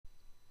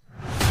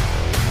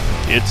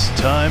It's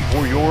time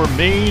for your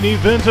main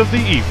event of the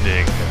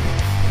evening.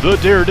 The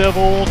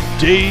Daredevil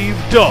Dave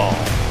Dahl,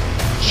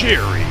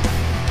 Jerry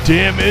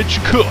Damage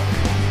Cook,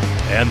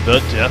 and the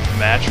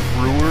Deathmatch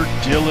Brewer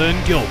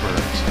Dylan Gilbert.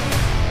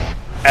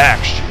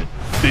 Action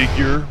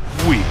Figure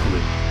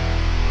Weekly.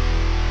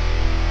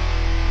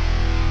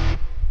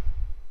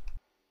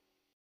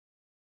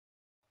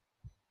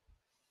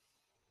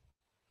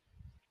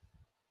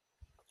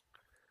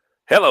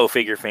 Hello,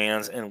 figure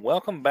fans, and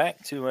welcome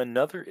back to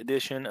another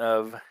edition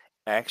of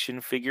Action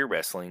Figure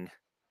Wrestling.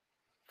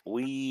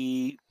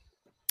 We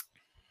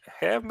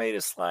have made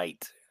a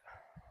slight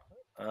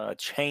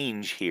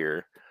change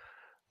here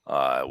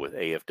with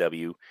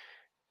AFW.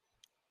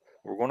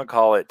 We're going to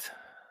call it,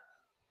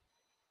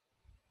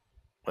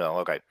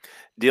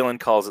 Dylan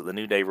calls it the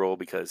New Day rule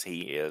because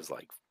he is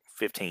like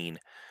 15,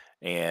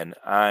 and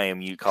I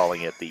am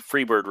calling it the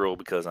Freebird rule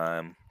because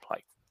I'm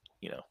like,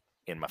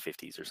 in my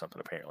 50s or something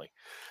apparently.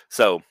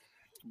 So,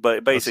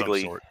 but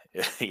basically,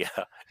 yeah,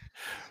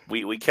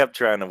 we kept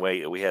trying to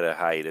wait. We had a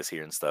hiatus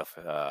here and stuff,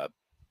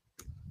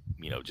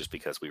 just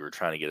because we were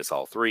trying to get us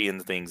all three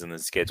into things, and the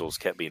schedules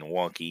kept being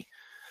wonky.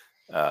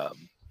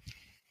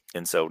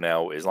 And so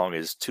now, as long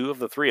as two of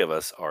the three of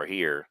us are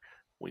here,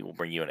 we will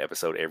bring you an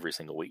episode every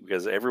single week,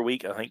 because every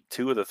week I think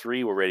two of the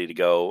three were ready to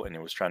go, and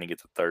it was trying to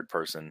get the third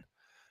person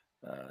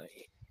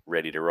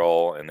ready to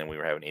roll, and then we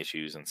were having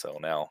issues, and so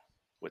now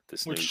with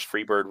this new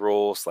Freebird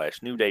rule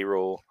 / New Day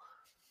rule.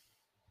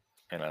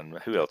 And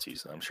who else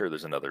uses it? I'm sure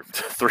there's another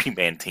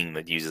 3-man team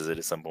that uses it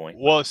at some point.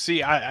 Well,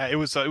 see, it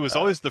was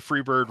always the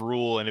Freebird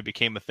rule, and it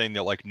became a thing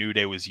that like New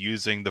Day was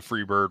using the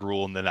Freebird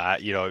rule, and then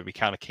it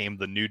kind of came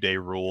the New Day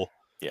rule.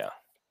 Yeah.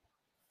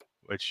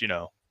 Which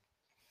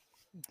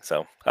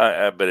So,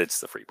 but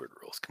it's the Freebird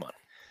rules. Come on,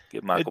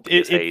 give Michael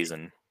P.S. Hayes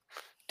and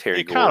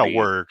Terry. It kind of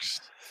works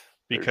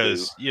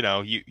because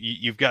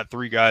you've got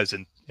three guys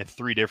in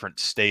three different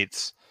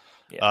states,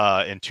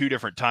 in two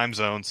different time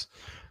zones,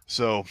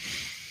 so.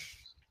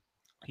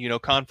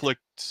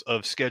 Conflicts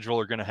of schedule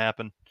are going to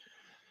happen.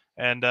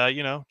 And,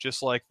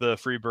 just like the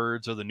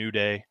Freebirds or the New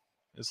Day,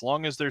 as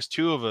long as there's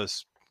two of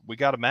us, we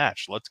got a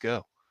match. Let's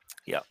go.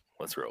 Yeah,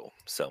 let's roll.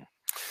 So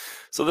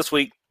this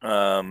week,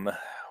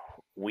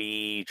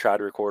 we tried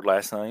to record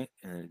last night,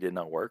 and it did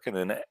not work. And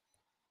then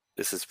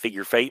this is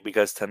figure fate,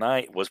 because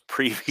tonight was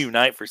preview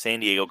night for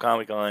San Diego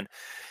Comic-Con.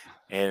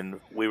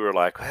 And we were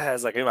like,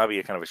 it might be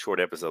a kind of a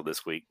short episode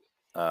this week.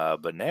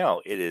 But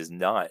now it is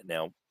not.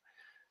 Now,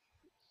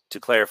 to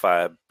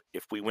clarify,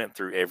 if we went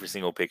through every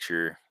single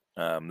picture,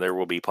 there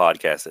will be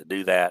podcasts that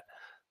do that.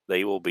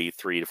 They will be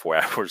 3 to 4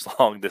 hours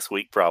long this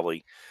week,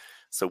 probably.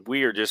 So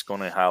we are just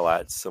going to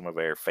highlight some of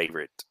our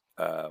favorite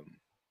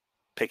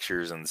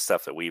pictures and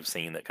stuff that we've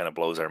seen that kind of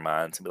blows our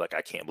minds and be like,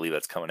 I can't believe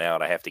that's coming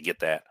out. I have to get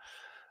that.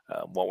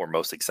 What we're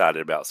most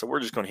excited about. So we're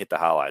just going to hit the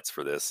highlights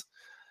for this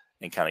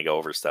and kind of go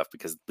over stuff,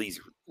 because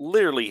these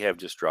literally have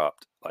just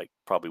dropped, like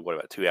probably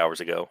about 2 hours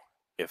ago,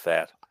 if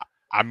that.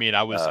 I mean,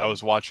 I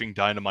was watching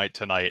Dynamite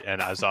tonight,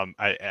 and as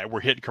we're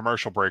hitting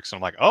commercial breaks, and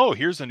I'm like, oh,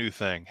 here's a new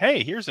thing.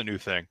 Hey, here's a new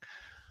thing.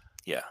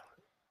 Yeah.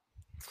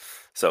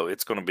 So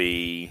it's going to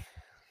be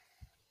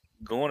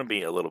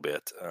a little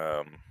bit.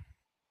 But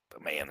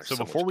man, there's so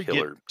before much we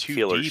get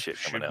too deep,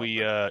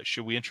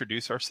 should we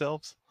introduce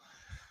ourselves?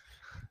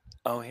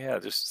 Oh yeah,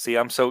 just see,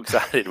 I'm so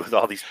excited with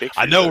all these pictures.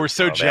 I know we're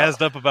so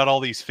jazzed up about all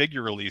these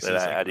figure releases.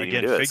 I didn't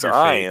even do it. So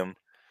I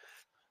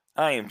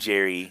am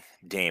Jerry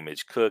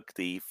Damage Cook,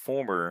 the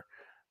former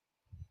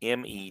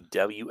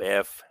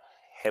MEWF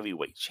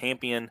heavyweight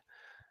champion.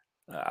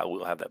 I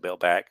will have that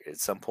belt back at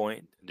some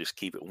point. Just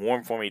keep it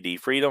warm for me, D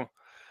Freedom.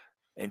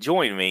 And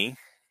join me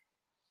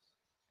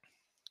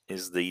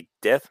is the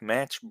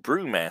Deathmatch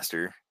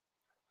Brewmaster,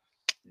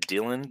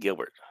 Dylan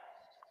Gilbert.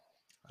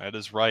 That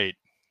is right.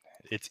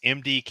 It's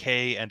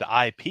MDK and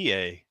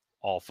IPA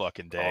all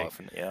fucking day.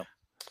 Yeah.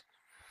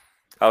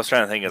 I was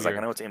trying to think. I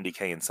know it's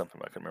MDK and something,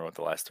 but I couldn't remember what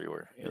the last three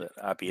were.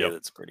 IPA,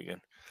 that's pretty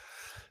good.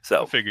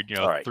 So I figured,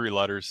 right. 3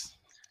 letters.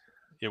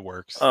 It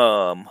works.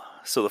 So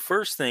the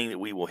first thing that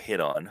we will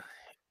hit on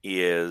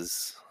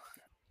is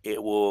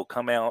it will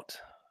come out.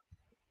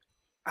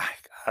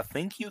 I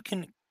think you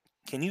can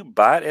you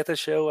buy it at the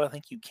show? I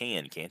think you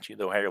can, can't you?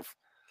 They'll have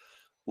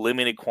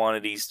limited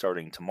quantities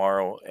starting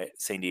tomorrow at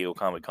San Diego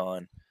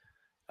Comic-Con.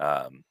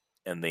 And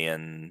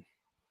then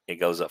it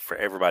goes up for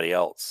everybody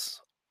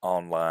else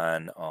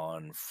online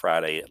on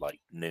Friday at like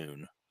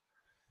noon.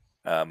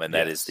 And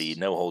that is the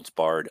No Holds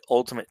Barred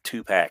Ultimate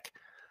 2-pack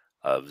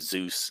of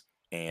Zeus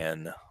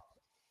and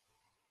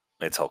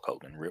it's Hulk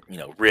Hogan,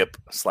 Rip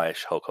 /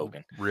 Hulk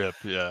Hogan. Rip,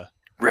 yeah.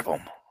 Rip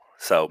 'em.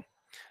 So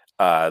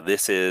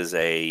this is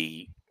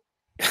a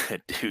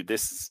dude.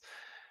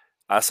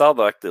 I saw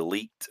the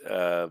leaked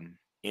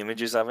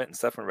images of it and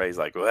stuff, and everybody's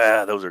like,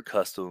 "Well, those are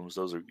customs.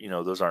 Those are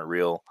those aren't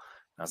real."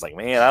 And I was like,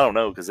 "Man, I don't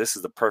know, because this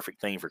is the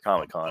perfect thing for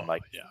Comic-Con.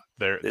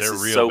 They're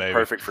real, so baby.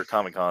 Perfect for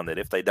Comic-Con that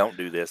if they don't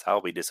do this,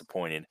 I'll be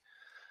disappointed."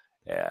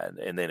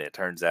 And then it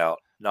turns out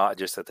not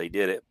just that they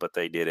did it, but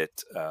they did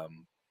it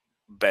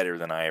better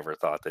than I ever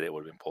thought that it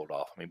would have been pulled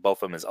off. I mean,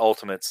 both of them as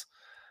Ultimates.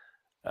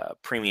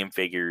 premium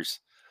figures.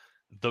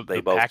 They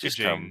The both just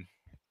come, packaging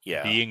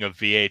yeah. being a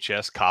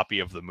VHS copy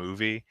of the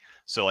movie.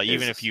 So like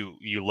even if Is you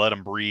let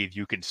them breathe,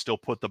 you can still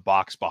put the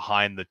box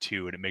behind the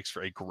two, and it makes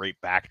for a great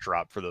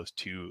backdrop for those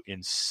two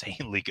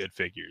insanely good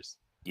figures.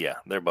 yeah,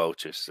 they're both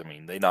just. I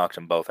mean, they knocked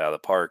them both out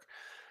of the park.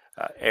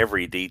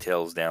 Every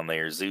detail's down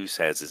there. Zeus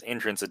has his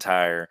entrance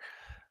attire.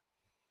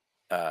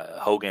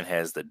 Hogan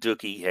has the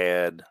Dookie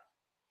head.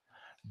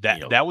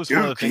 That was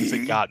one of the things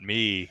that Dookie. got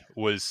me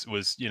was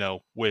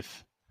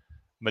with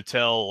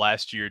Mattel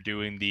last year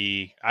doing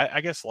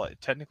I guess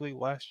technically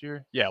last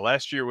year, yeah,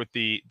 last year with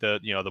the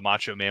the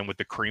Macho Man with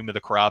the cream of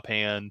the crop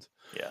hand,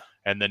 Yeah,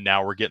 and then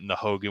now we're getting the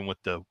Hogan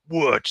with the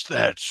 "what's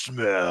that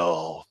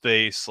smell"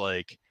 face.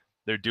 Like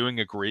they're doing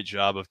a great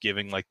job of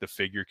giving like the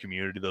figure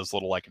community those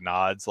little like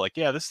nods, like,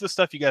 yeah, this is the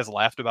stuff you guys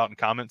laughed about in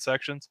comment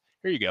sections.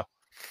 Here you go.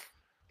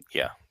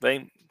 yeah.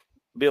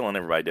 Bill and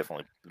everybody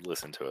definitely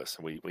listen to us.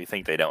 We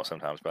think they don't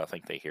sometimes, but I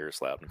think they hear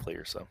us loud and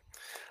clear. So,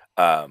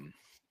 um,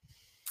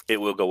 it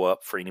will go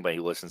up for anybody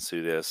who listens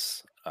to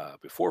this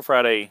before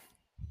Friday.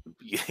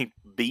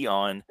 Be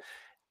on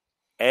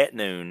at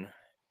noon.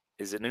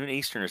 Is it noon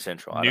Eastern or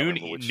Central? I don't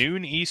remember which.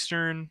 Noon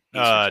Eastern,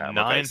 Eastern time.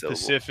 Okay, 9 so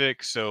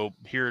Pacific. So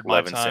here at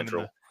my 11 time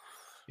Central.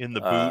 in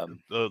the boot,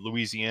 Um,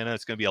 Louisiana,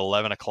 it's going to be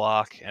 11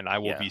 o'clock, and I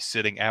will yeah, be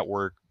sitting at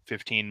work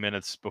 15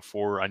 minutes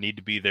before I need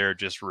to be there,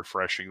 just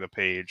refreshing the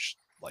page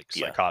like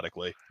yeah.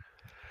 psychotically.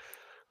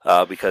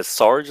 Because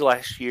Sarge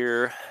last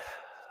year,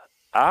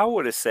 I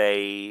would have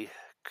say,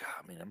 God,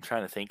 I mean, I'm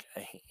trying to think.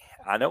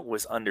 I know it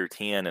was under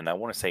 10, and I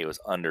want to say it was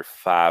under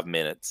 5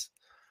 minutes.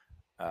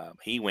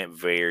 He went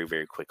very,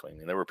 very quickly. I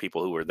mean, there were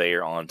people who were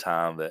there on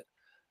time that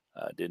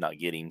did not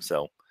get him.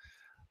 So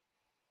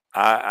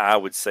I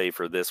would say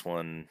for this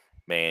one,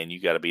 man, you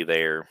got to be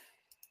there.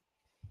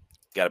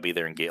 Got to be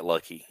there and get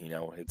lucky.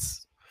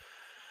 It's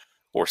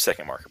or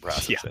second market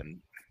Yeah, prices,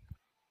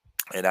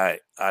 and I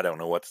don't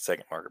know what the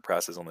second market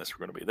prices on this are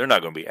going to be. They're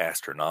not going to be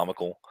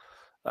astronomical,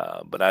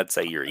 but I'd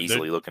say you're they're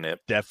easily looking at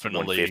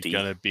definitely 150,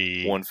 going to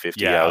be.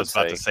 150. Yeah, I I would was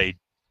about to say. say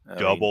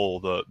I mean,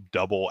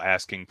 double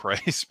asking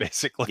price,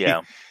 basically.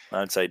 yeah,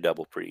 I'd say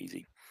double pretty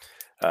easy.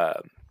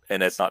 Um,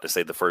 and that's not to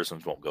say the first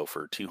ones won't go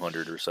for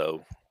 200 or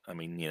so. I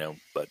mean,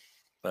 but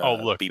Oh,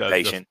 look, be the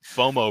patient.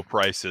 FOMO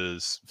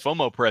prices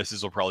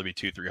will probably be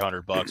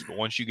 $200-300, but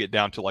once you get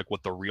down to like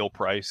what the real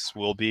price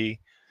will be,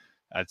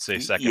 I'd say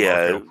second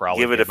market Yeah, will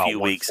probably give be it a about few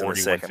weeks and the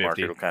 140, second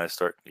market 150. will kind of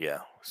start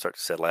to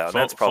settle out. And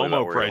that's probably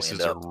about FOMO where it'll end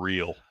prices are up.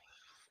 real.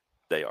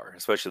 They are,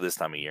 especially this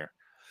time of year.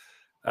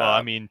 Well, I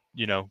Um, mean,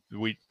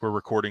 we're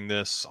recording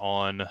this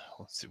on,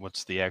 let's see,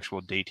 what's the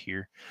actual date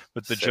here?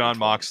 But the John 720.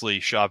 Moxley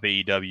Shop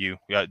AEW,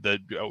 yeah, the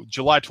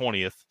July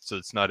 20th, so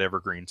it's not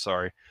evergreen.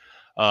 Sorry,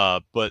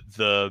 but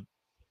the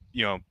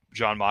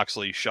John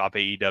Moxley Shop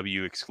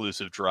AEW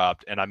exclusive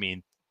dropped, and I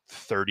mean,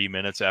 30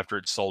 minutes after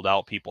it sold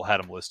out, people had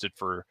them listed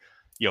for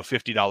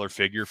 $50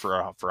 figure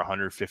for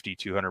 150,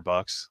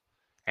 $200,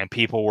 and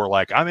people were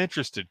like, "I'm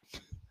interested."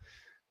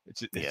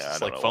 It's Yeah, I just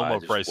don't like know why. FOMO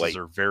Just prices wait.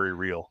 are very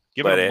real.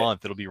 Give it But a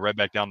month, it'll be right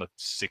back down to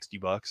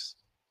 $60.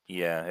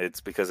 yeah,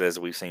 it's because as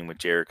we've seen with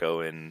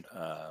Jericho and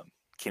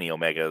Kenny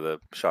Omega, the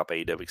Shop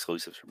AEW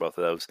exclusives for both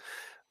of those,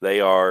 they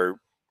are,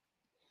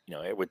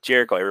 with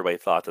Jericho, everybody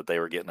thought that they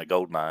were getting a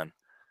gold mine,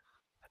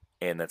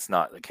 and that's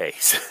not the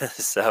case.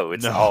 So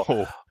it's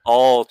No,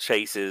 all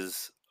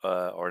chases,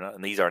 or not,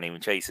 and these aren't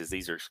even chases;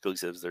 these are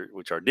exclusives,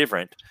 which are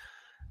different.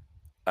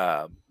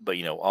 But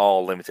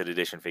all limited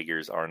edition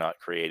figures are not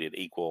created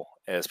equal,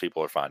 as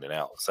people are finding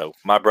out. So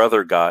my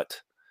brother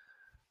got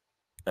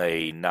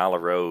a Nyla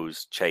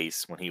Rose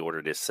chase when he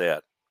ordered his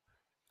set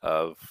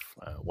of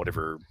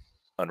whatever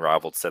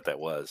unrivaled set that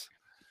was,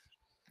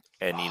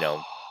 and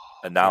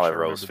a wish I Nyla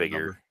Rose remember the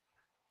figure, number.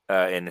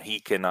 and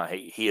he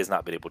has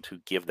not been able to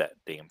give that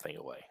damn thing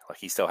away. Like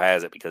he still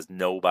has it because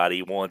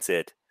nobody wants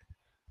it.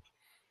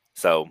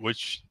 So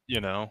Which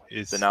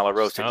the is Nyla just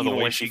Rose, kind of the even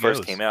way when she she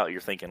first goes. came out,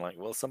 you're thinking like,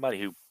 well, somebody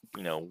who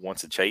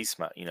wants to chase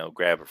my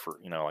grab it for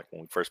like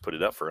when we first put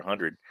it up for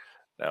 100.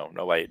 No,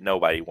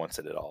 nobody wants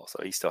it at all.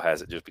 So he still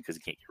has it just because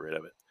he can't get rid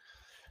of it.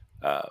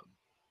 Um,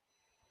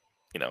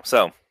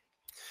 so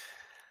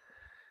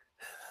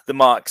the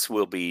Mox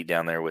will be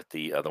down there with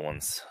the other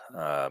ones,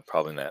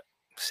 probably in that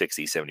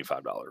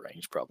 $60-$75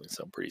 range, probably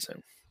so pretty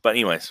soon. But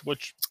anyways,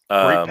 Which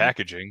great um,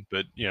 packaging,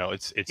 but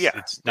yeah,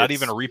 it's not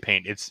even a it's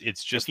repaint. It's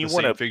if just you the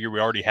want same to, figure we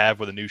already have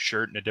with a new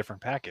shirt and a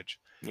different package.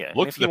 yeah, and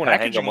Looks if you the want to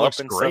hang packaging them up looks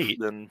and stuff, great,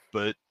 then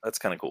but that's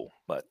kind of cool.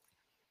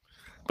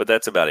 But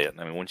that's about it.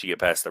 I mean, once you get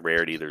past the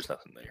rarity, there's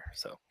nothing there.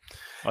 So,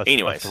 a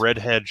anyways,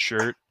 threadhead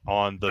shirt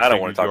on the I don't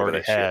want figures to we talk about already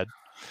that shit. had.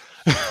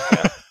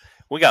 Yeah,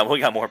 we got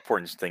more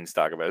important things to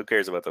talk about. Who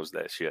cares about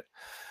that shit?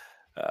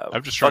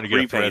 I'm just trying to Fuck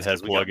get a repaints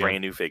because threadhead we got plug in.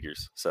 brand new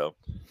figures. So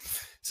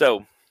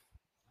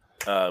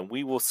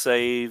we will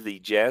save the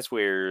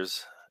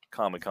Jazzwares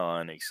Comic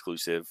Con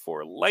exclusive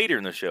for later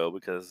in the show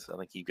because I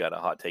think you've got a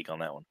hot take on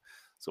that one.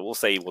 So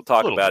we'll A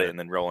talk little about it bit. and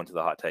then roll into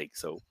the hot take.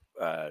 So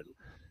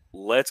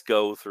let's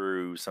go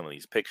through some of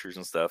these pictures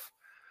and stuff.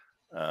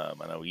 I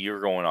know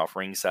you're going off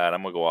ringside.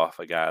 I'm gonna go off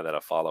a guy that I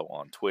follow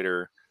on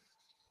Twitter.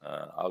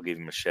 I'll give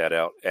him a shout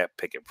out at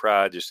Picket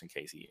Pride just in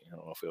case I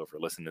don't know if he'll ever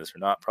listen to this or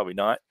not. Probably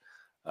not.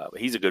 But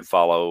he's a good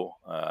follow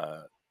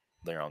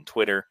there on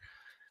Twitter.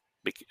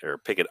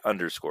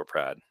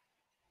 Picket_Pride.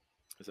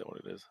 Is that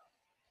what it is?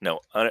 No,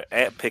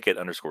 at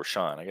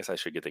Picket_Sean. I guess I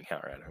should get the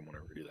account right. I want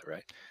to do that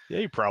right. Yeah,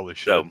 you probably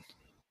should. So,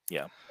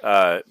 yeah.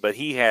 But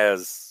he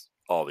has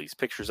all these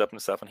pictures up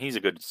and stuff, and he's a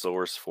good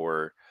source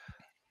for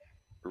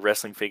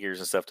wrestling figures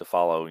and stuff to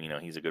follow.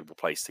 He's a good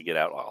place to get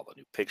out all the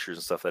new pictures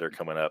and stuff that are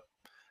coming up.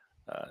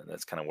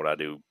 That's kind of what I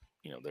do,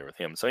 there with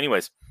him. So,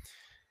 anyways,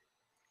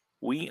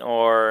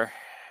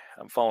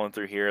 I'm following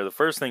through here. The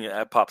first thing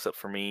that pops up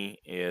for me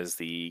is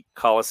the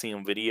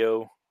Coliseum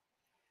Video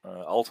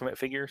Ultimate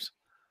figures.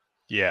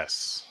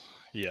 Yes.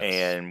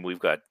 And we've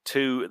got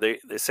two. They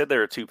said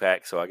they're a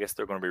 2-pack, so I guess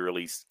they're going to be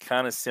released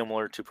kind of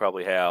similar to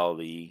probably how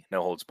the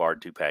No Holds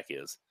Barred 2-pack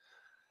is.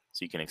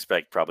 So you can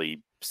expect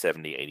probably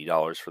 $70,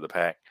 $80 for the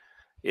pack.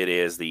 It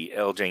is the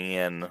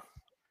LJN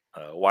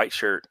white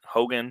shirt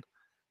Hogan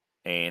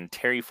and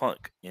Terry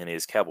Funk in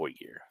his cowboy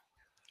gear.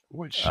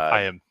 Which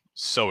I am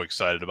so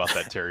excited about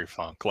that Terry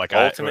Funk. Like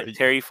Ultimate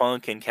Terry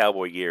Funk in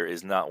cowboy gear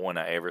is not one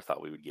I ever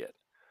thought we would get.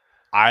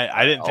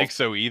 I didn't think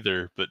so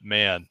either, but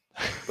man,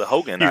 the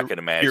Hogan I could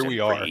imagine here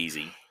we are. pretty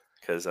easy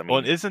because I mean,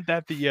 well, isn't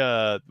that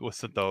the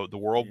what's it the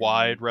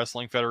Worldwide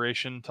Wrestling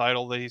Federation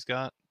title that he's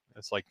got?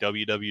 It's like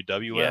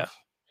WWWF. Yeah,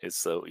 it's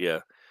So,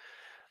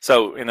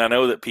 and I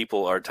know that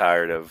people are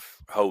tired of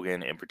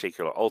Hogan, in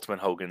particular, Ultimate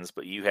Hogans,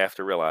 but you have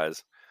to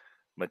realize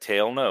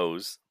Mattel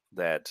knows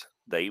that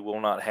they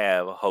will not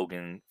have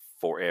Hogan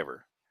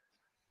forever.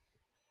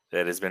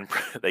 That has been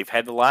they've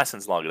had the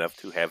license long enough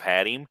to have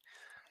had him.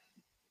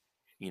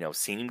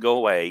 Seen him go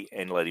away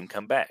and let him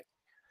come back.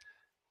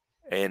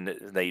 And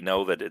they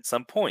know that at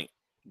some point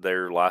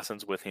their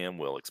license with him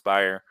will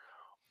expire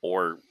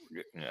or,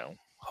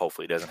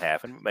 hopefully it doesn't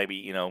happen.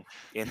 Maybe,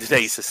 in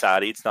today's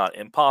society, it's not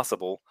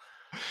impossible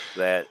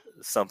that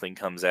something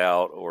comes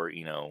out or,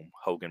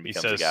 Hogan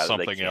becomes a guy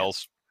something that they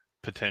else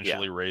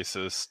potentially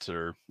racist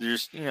or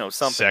there's,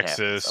 something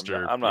sexist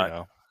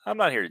happens. I'm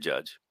not here to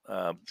judge.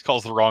 He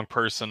calls the wrong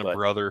person a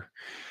brother.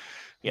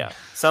 Yeah,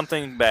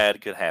 something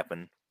bad could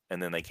happen.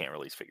 And then they can't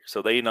release figures.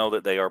 So they know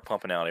that they are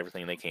pumping out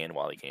everything they can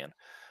while they can.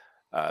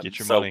 Get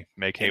your money.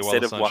 Make hay while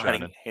the sun's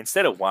shining.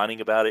 Instead of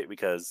whining about it,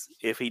 because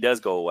if he does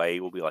go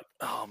away, we'll be like,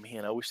 oh,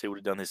 man, I wish they would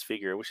have done this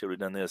figure. I wish they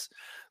would have done this.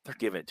 They're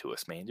giving it to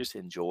us, man. Just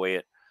enjoy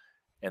it.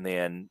 And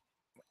then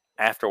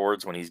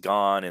afterwards, when he's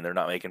gone and they're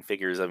not making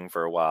figures of him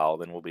for a while,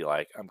 then we'll be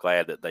like, I'm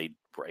glad that they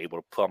were able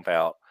to pump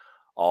out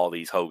all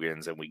these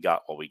Hogans and we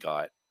got what we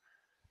got.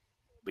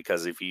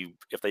 Because if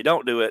they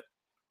don't do it,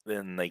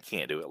 then they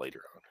can't do it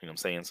later on. You know what I'm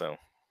saying? So.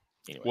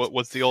 Anyways.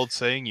 What's the old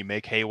saying? You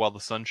make hay while the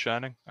sun's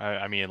shining.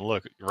 I mean,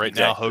 look,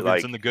 now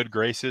Hogan's in the good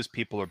graces.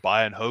 People are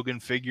buying Hogan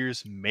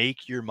figures.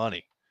 Make your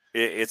money.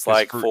 It's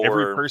like for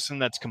every person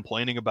that's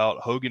complaining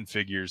about Hogan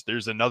figures,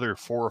 there's another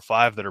 4 or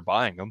 5 that are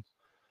buying them.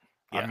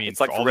 Yeah, I mean, it's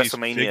like for all these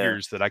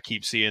figures that I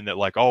keep seeing that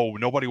like, oh,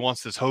 nobody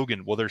wants this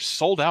Hogan. Well, they're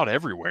sold out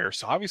everywhere,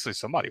 so obviously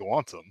somebody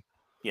wants them.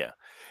 Yeah,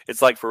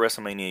 it's like for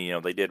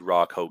WrestleMania, they did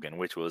Rock Hogan,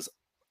 which was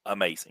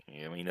amazing.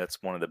 I mean,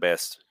 that's one of the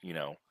best,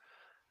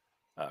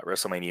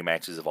 WrestleMania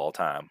matches of all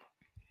time.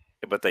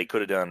 But they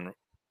could have done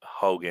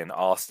Hogan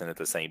Austin at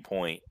the same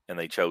point, and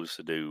they chose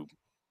to do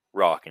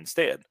Rock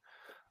instead,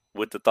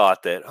 with the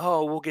thought that,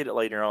 oh, we'll get it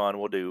later on.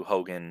 We'll do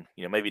Hogan.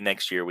 Maybe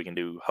next year we can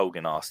do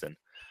Hogan Austin.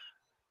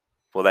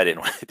 Well, it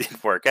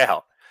didn't work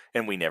out,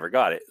 and we never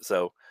got it.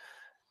 So,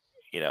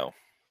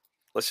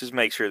 let's just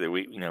make sure that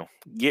we,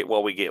 get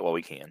what we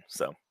can.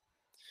 So,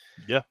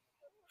 yeah,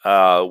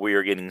 we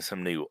are getting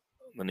the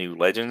new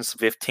Legends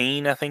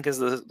 15. I think is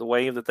the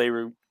wave that they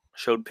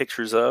showed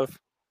pictures of,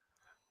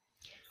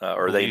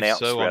 or they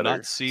announced. So rather. I'm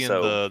not seeing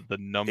the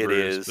numbers. It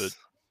is,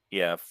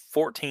 but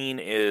 14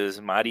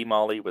 is Mighty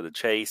Molly with a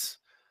chase,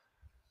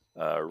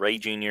 Ray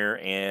Jr.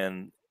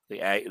 and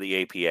the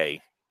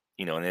APA.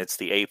 And it's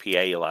the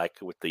APA like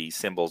with the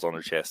symbols on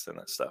their chest and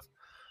that stuff.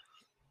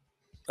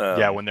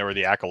 When there were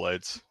the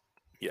accolades.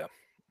 Yeah,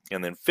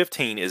 and then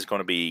 15 is going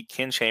to be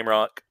Ken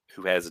Shamrock,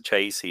 who has a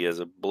chase. He has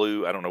a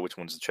blue. I don't know which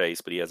one's the chase,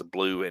 but he has a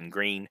blue and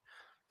green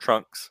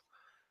trunks.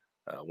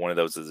 One of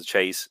those is a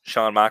chase.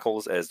 Shawn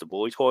Michaels as the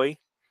bully toy.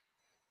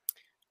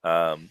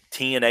 TNA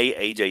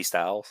AJ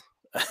Styles.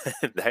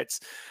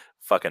 That's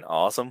fucking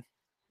awesome.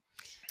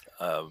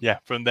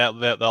 From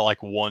that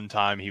like one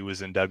time he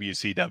was in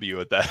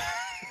WCW at that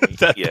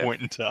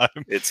point in time.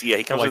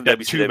 He comes like in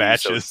WCW 2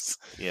 matches.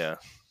 So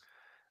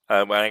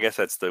well, I guess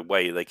that's the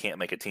way. They can't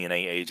make a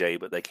TNA AJ,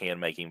 but they can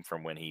make him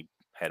from when he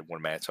had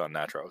one match on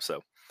Nitro.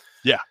 So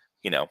yeah.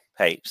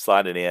 Hey,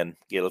 slide it in.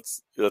 Yeah,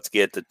 let's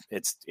get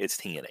it's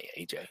TNA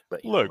AJ.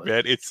 But look,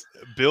 man,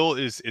 Bill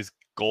is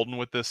golden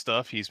with this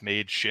stuff. He's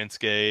made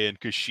Shinsuke and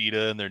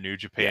Kushida in their New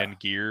Japan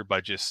gear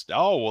by just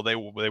they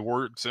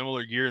wore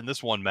similar gear in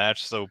this one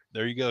match. So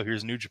there you go.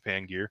 Here's New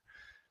Japan gear.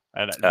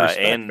 And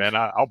respect, man,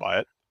 I'll buy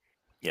it.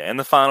 Yeah, and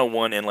the final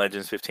one in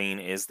Legends 15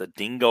 is the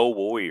Dingo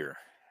Warrior.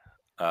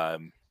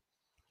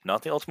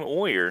 Not the Ultimate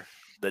Warrior,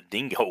 the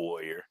Dingo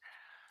Warrior.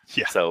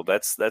 Yeah. So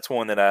that's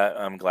one that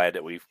I'm glad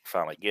that we're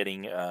finally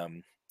getting.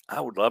 I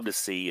would love to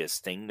see a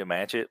Sting to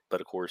match it, but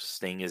of course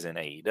Sting is in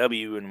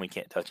AEW and we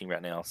can't touch him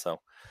right now. So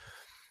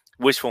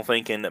wishful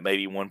thinking that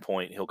maybe one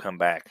point he'll come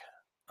back,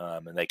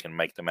 and they can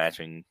make the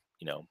matching.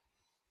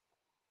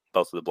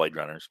 Both of the Blade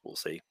Runners. We'll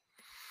see.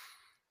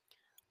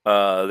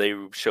 They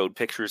showed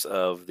pictures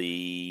of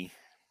the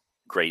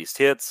greatest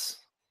hits.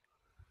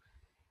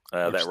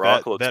 That Which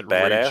Rock looks that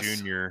Ray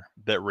badass. Jr.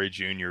 that Ray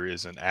Jr.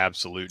 is an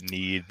absolute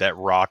need. That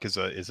Rock is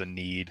a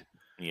need.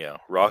 Yeah,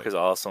 Rock is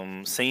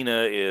awesome.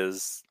 Cena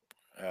is,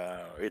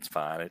 it's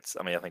fine. I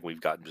think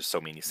we've gotten just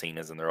so many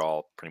Cenas, and they're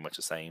all pretty much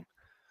the same.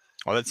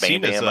 Oh, that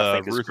Bam Cena's Bam, I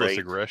think, is ruthless great.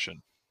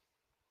 aggression.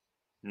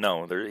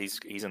 No,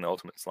 he's in the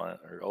Ultimates line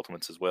or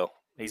Ultimates as well.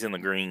 He's in the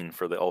green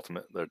for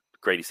the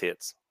greatest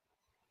hits.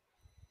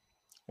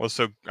 Well,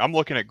 so I'm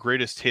looking at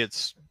greatest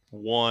hits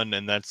 1,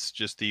 and that's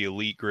just the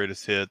elite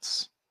greatest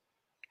hits.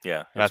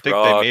 Yeah, and I it's think they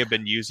Rock, may have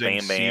been using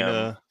Bam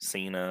Bam,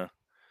 Cena.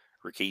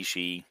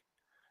 Rikishi,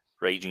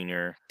 Ray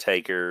Jr.,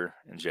 Taker,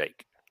 and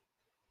Jake.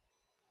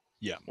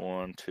 Yeah.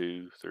 1,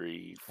 2,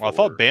 3, 4. Well, I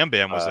thought Bam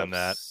Bam was 5, in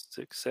that.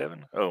 6,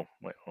 7. Oh,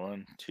 wait,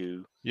 1,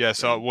 2. Yeah.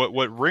 So 3,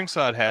 what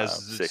Ringside has 5,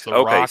 is 6. the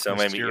Okay, Rock, so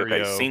maybe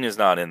Mysterio. Cena's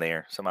not in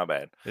there, so my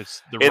bad.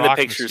 It's the In the Rock,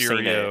 picture,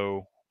 Cena,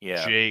 Mysterio,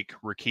 yeah, Jake,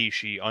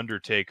 Rikishi,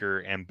 Undertaker,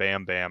 and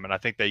Bam Bam, and I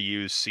think they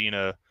use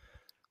Cena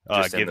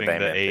just in the giving Bam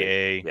the Bam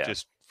pick. AA Yeah.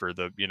 just for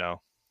the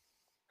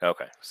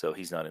Okay, so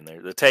he's not in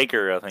there. The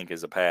Taker, I think,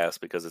 is a pass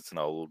because it's an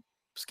old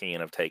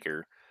scan of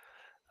Taker.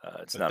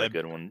 It's not a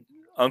good one.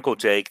 Uncle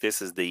Jake,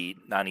 this is the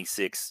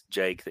 96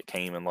 Jake that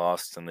came and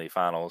lost in the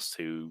finals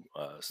to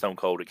Stone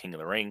Cold at King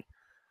of the Ring.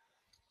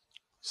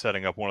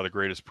 Setting up one of the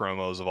greatest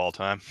promos of all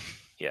time.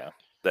 Yeah.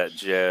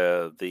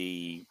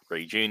 The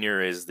Ray Jr.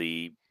 is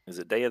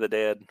it Day of the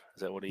Dead?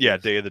 Is that what he is? Yeah,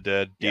 Day of the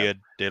Dead. Yeah. Dia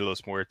de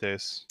los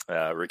Muertes.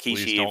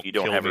 Rikishi, if you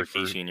don't have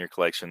Rikishi in your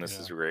collection, this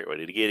is a great way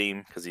to get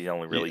him because he's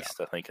only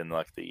released, I think, in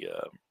like the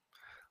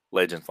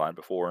Legends line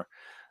before.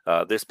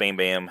 This Bam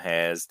Bam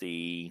has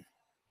the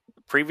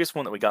previous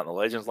one that we got in the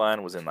Legends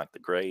line was in like the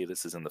gray.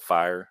 This is in the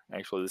fire.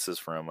 Actually, this is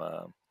from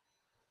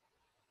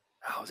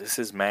this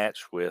is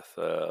match with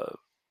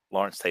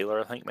Lawrence Taylor,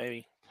 I think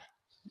maybe.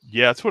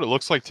 Yeah, that's what it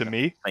looks like to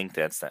me. I think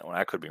that's that one.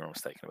 I could be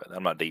mistaken about that.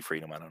 I'm not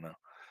D-Freedom. I don't know.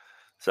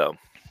 So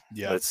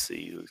let's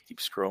see. Let's keep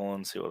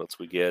scrolling. See what else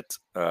we get.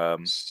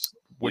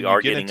 We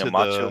are getting a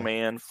Macho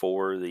Man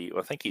for the.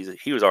 I think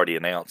he was already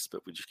announced,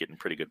 but we're just getting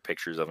pretty good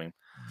pictures of him.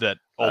 That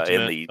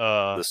ultimate in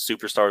the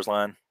Superstars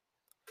line.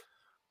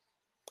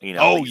 The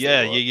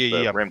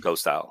Remco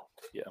style.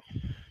 Yeah.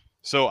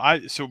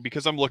 So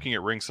because I'm looking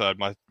at Ringside,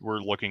 we're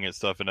looking at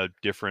stuff in a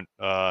different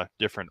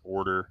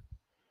order.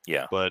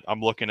 Yeah. But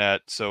I'm looking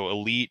at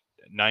Elite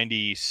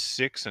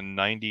 96 and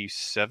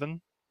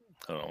 97.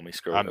 Oh, let me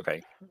scroll.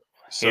 Okay.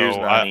 So here's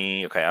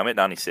 90. Okay, I'm at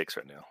 96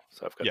 right now.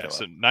 So I've got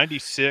so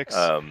 96.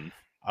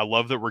 I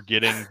love that we're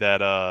getting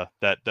that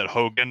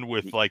Hogan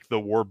with like the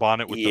war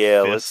bonnet with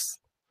the fist.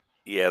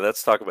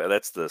 Let's talk about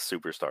that's the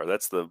Superstar.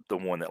 That's the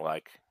one that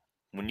like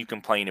when you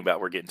complain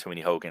about we're getting too many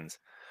Hogans,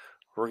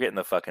 we're getting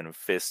the fucking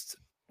fist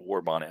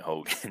war bonnet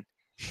Hogan.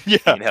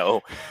 Yeah.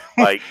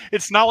 Like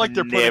it's not like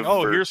they're putting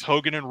here's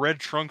Hogan in red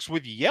trunks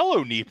with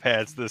yellow knee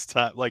pads this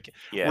time. Like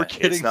we're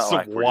getting some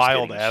like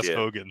wild ass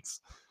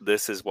Hogans.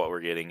 This is what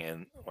we're getting,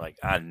 and like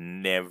I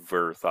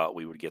never thought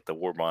we would get the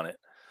war bonnet.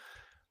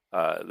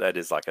 That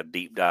is like a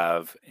deep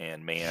dive,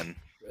 and man,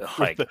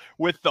 like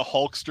with the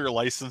Hulkster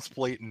license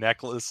plate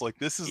necklace, like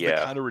this is the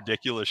kind of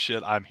ridiculous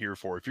shit I'm here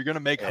for. If you're gonna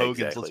make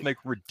Hogans, let's make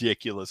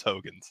ridiculous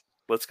Hogans.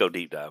 Let's go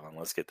deep dive on.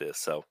 Let's get this.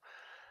 So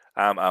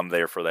I'm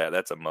there for that.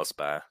 That's a must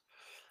buy.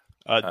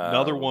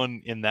 Another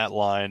one in that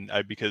line,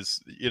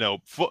 because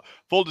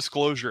full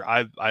disclosure,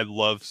 I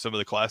love some of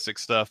the classic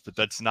stuff, but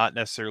that's not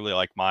necessarily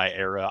like my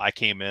era. I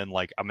came in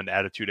like I'm an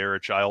Attitude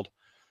Era child.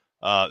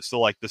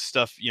 So like the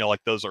stuff,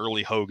 like those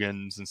early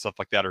Hogans and stuff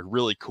like that are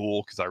really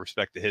cool because I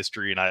respect the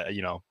history and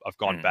I've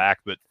gone back,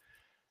 but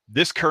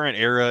this current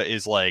era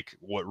is like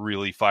what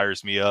really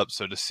fires me up.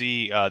 So to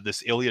see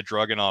this Ilya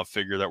Dragunov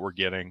figure that we're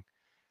getting,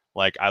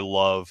 like I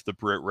love the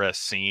Brit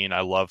Rest scene. I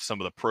love some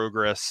of the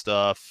Progress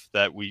stuff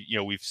that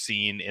we've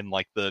seen in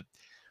like the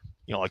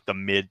like the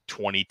mid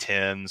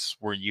 2010s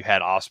where you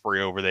had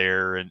Osprey over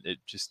there, and it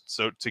just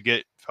so to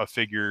get a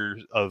figure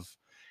of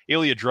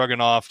Ilya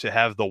Dragunov, to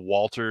have the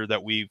Walter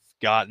that we've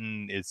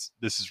gotten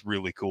this is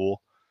really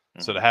cool.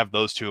 So to have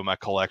those two in my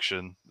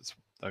collection,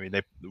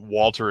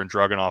 Walter and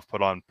Dragunov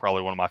put on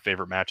probably one of my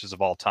favorite matches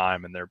of all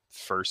time in their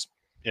first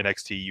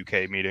NXT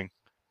UK meeting.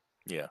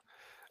 Yeah.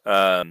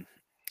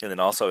 And then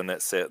also in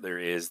that set there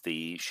is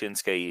the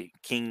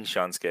King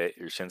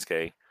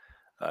Shinsuke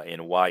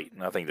in white,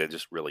 and I think that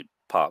just really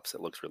pops.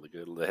 It looks really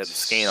good. The head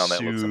scan on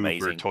that looks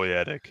amazing. Super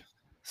toyetic.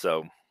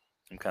 So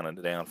I'm kind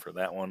of down for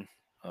that one.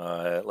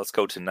 Let's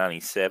go to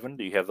 97.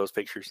 Do you have those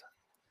pictures?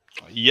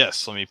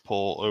 Yes, let me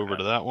pull over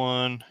to that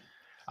one.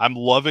 I'm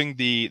loving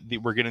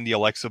we're getting the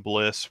Alexa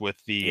Bliss with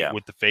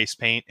the face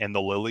paint and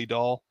the Lily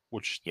doll,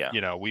 which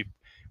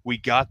we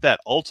got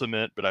that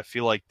Ultimate, but I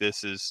feel like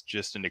this is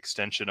just an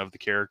extension of the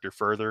character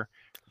further.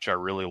 which I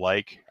really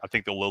like. I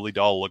think the Lily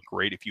doll will look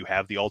great if you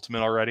have the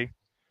Ultimate already.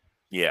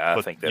 Yeah,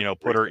 I think that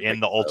Put her reason in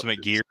the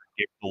Ultimate gear,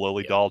 give the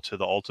Lily yeah. doll to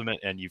the Ultimate,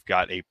 and you've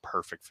got a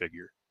perfect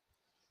figure.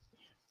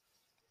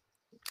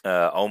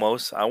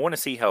 Almost. I want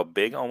to see how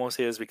big Almost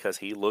is because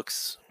he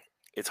looks.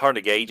 It's hard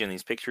to gauge in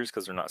these pictures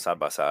because they're not side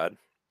by side.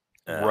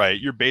 Right,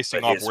 you're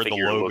basing But off his where the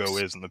figure logo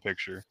looks is in the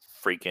picture.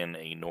 freaking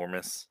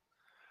enormous.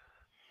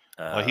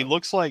 He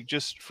looks like,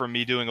 just from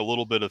me doing a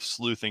little bit of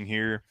sleuthing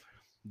here,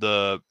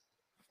 where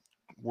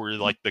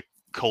like the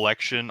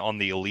collection on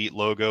the Elite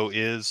logo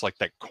is, like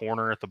that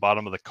corner at the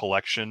bottom of the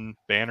collection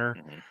banner.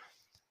 Mm-hmm.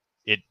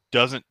 It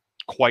doesn't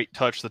quite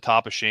touch the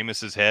top of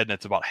Sheamus's head, and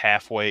it's about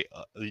halfway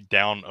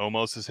down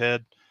Omos's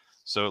head.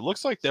 So it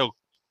looks like they'll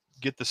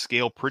get the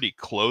scale pretty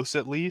close,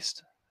 at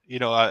least.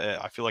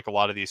 I feel like a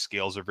lot of these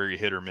scales are very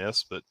hit or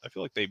miss, but I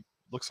feel like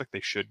looks like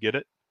they should get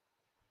it.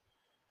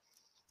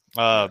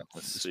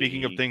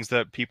 Speaking of things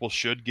that people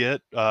should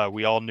get,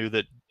 we all knew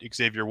that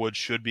Xavier Woods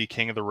should be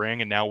King of the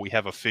Ring, and now we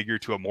have a figure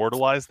to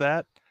immortalize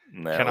that.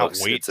 Cannot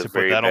wait to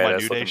put that on my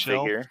New Day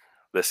shelf. Figure.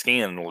 The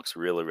skin looks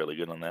really, really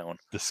good on that one.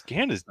 The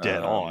skin is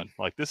dead on.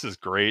 Like, this is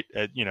great.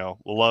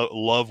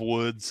 Love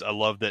Woods. I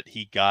love that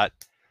he got.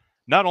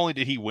 Not only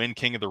did he win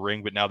King of the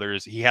Ring, but now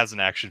he has an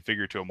action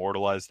figure to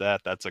immortalize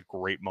that. That's a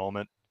great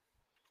moment.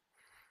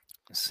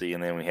 Let's see,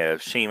 and then we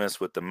have Sheamus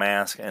with the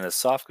mask and a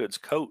soft goods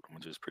coat,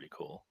 which is pretty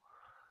cool.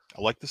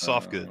 I like the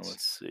soft goods.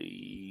 Let's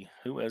see.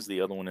 Who has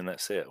the other one in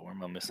that set? Where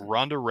am I missing?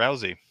 Ronda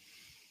Rousey.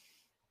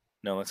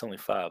 No, that's only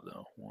 5,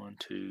 though. 1,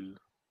 2.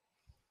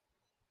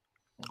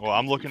 Well,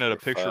 I'm looking at a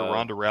picture of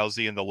Ronda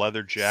Rousey in the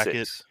leather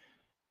jacket. 6.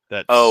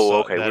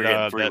 Okay. We're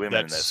getting 3 women in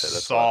that set.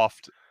 That's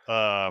soft.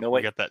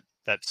 We got that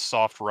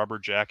soft rubber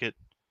jacket.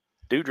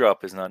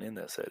 Dewdrop is not in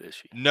that set, is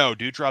she? No,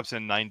 Dewdrop's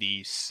in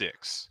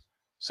 96.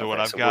 So what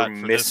I've got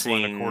for this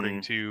one,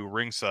 according to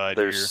Ringside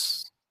here,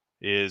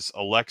 is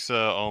Alexa,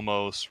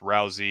 Omos,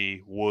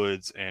 Rousey,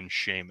 Woods, and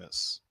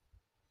Sheamus.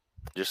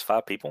 Just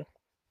 5 people?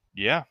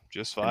 Yeah,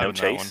 just 5. And no in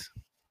chase? That one.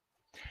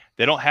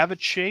 They don't have a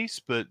chase,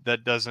 but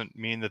that doesn't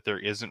mean that there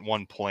isn't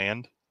one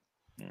planned.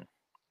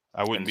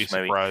 I wouldn't be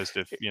surprised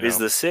if, Is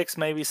the 6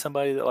 maybe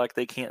somebody that, like,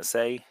 they can't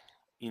say?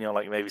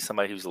 Like maybe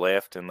somebody who's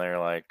left and they're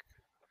like...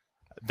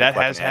 That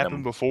has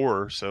happened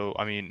before, so,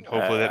 I mean,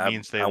 hopefully that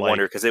means I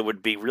wonder, because it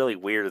would be really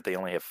weird if they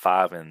only have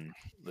 5 in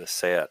the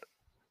set.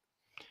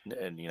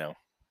 And,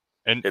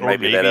 and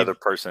maybe that other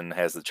person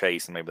has the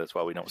chase, and maybe that's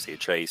why we don't see a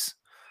chase.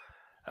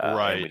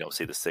 Right. And we don't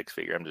see the 6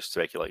 figure. I'm just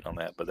speculating on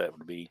that, but that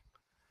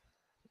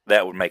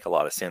would make a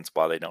lot of sense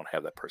why they don't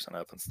have that person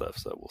up and stuff,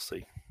 so we'll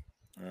see.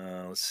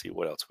 Let's see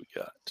what else we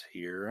got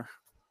here.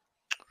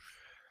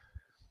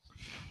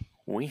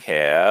 We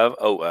have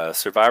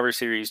Survivor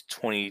Series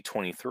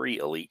 2023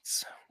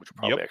 Elites, which will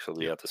probably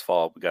actually be out this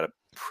fall. We got a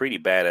pretty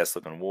badass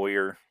looking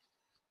warrior,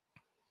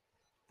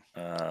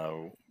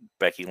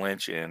 Becky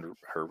Lynch in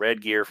her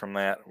red gear from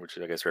that, which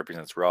I guess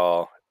represents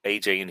Raw.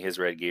 AJ in his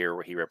red gear,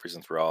 where he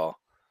represents Raw,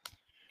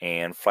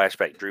 and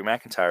flashback Drew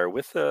McIntyre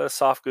with a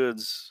soft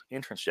goods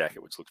entrance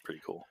jacket, which looks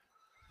pretty cool.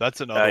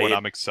 That's another one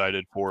I'm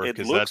excited for. It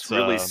looks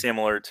really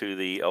similar to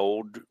the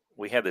old.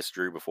 We had this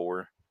Drew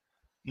before.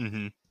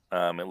 Mm-hmm.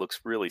 It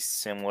looks really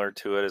similar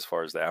to it as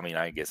far as that. I mean,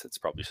 I guess it's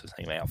probably just the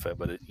same outfit,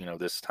 but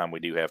this time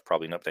we do have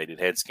probably an updated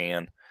head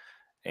scan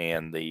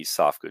and the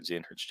soft goods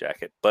entrance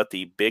jacket. But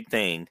the big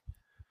thing,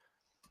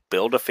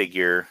 build a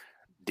figure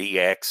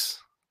DX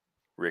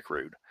Rick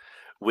Rude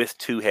with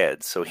 2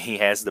 heads. So he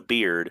has the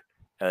beard,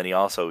 and then he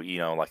also,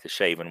 like the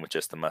shaven with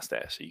just the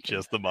mustache. So you can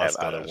just the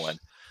mustache. Have either one.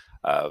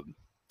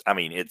 I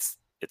mean, it's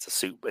a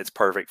suit. It's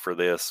perfect for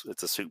this.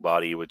 It's a suit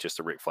body with just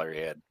a Ric Flair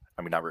head.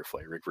 I mean, not Ric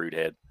Flair, Rick Rude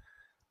head.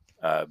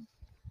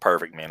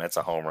 Perfect, man. That's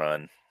a home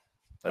run.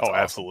 That's awesome.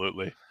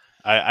 Absolutely.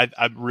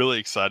 I'm really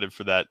excited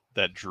for that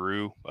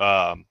Drew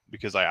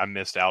because I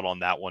missed out on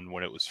that one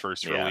when it was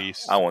first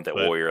released. I want that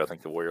warrior. I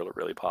think the warrior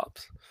really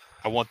pops.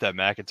 I want that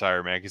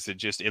McIntyre, man, because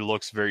it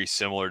looks very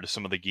similar to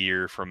some of the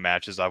gear from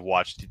matches I've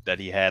watched that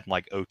he had in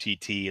like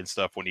OTT and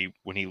stuff when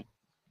he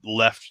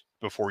left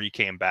before he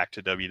came back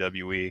to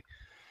WWE,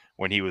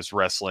 when he was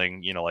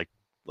wrestling,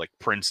 like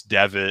Prince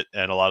Devitt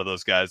and a lot of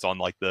those guys on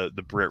like the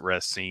Brit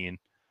Rest scene.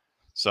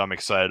 So I'm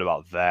excited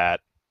about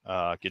that.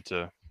 Get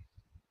to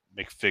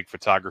make fig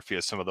photography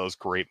of some of those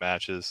great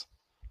matches.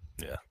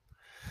 Yeah.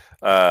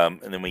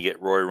 And then we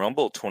get Royal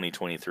Rumble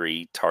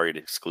 2023 Target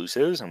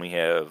exclusives, and we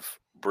have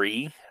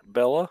Brie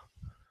Bella,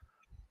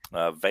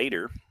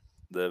 Vader.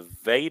 The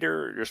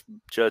Vader, just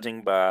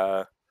judging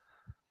by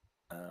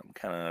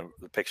kind of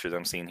the pictures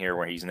I'm seeing here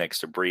where he's next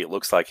to Brie, it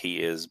looks like he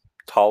is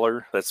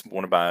taller. That's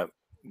one of my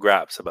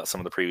gripes about some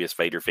of the previous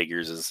Vader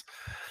figures is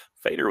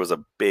Vader was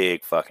a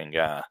big fucking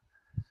guy.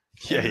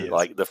 Yeah, he is.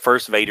 Like the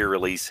first Vader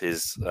release,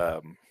 his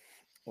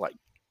like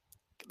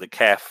the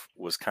calf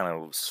was kind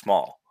of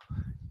small,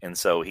 and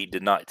so he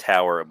did not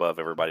tower above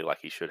everybody like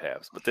he should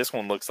have. But this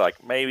one looks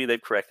like maybe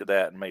they've corrected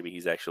that, and maybe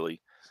he's actually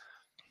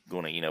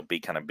going to be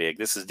kind of big.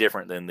 This is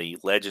different than the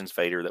Legends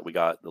Vader that we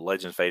got. The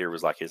Legends Vader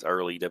was like his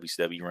early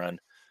WCW run.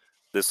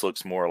 This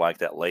looks more like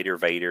that later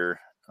Vader.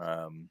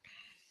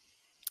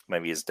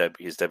 maybe his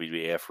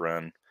WWF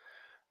run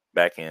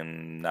back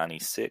in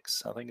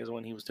 '96, I think is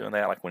when he was doing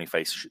that. Like when he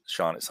faced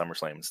Shawn at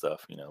SummerSlam and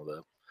stuff.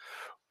 The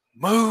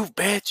move,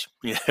 bitch.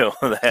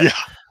 That.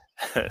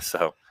 Yeah.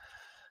 So,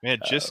 Man,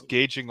 just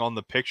gauging on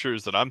the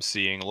pictures that I'm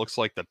seeing, it looks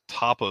like the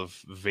top of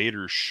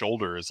Vader's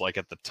shoulder is like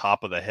at the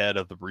top of the head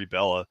of the Brie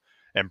Bella.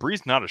 And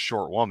Brie's not a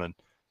short woman.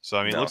 So,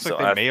 I mean, it looks like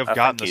they may have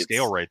gotten the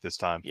scale right this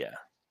time. Yeah.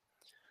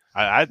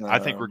 I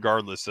think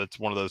regardless, that's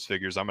one of those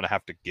figures I'm going to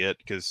have to get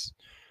because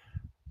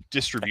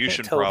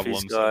distribution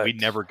problems. We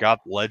never got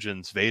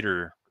Legends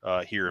Vader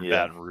here in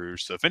Baton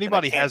Rouge. So if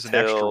anybody has an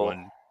extra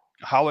one,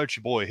 holler at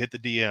your boy. Hit the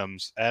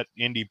DMs at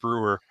Indie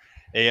Brewer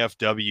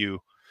AFW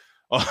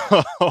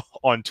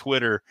on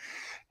Twitter.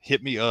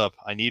 Hit me up.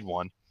 I need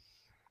one.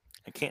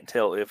 I can't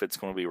tell if it's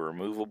going to be a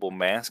removable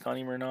mask on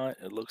him or not.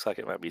 It looks like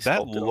it might be that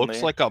sculpted looks on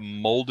there. like a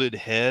molded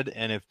head,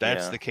 and if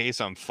that's the case,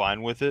 I'm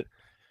fine with it.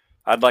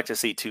 I'd like to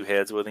see two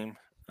heads with him.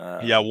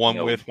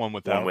 One with, one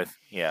without. One with,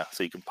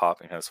 so you can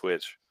pop and kind of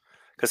switch.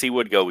 Because he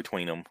would go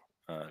between them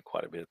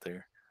quite a bit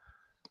there.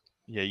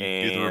 Yeah, you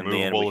can do the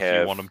removable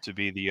if you want him to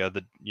be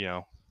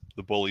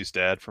the bully's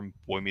dad from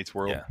Boy Meets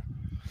World. Yeah.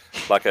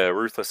 Like a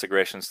Ruthless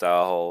Aggression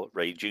style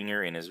Ray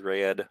Jr. in his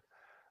red.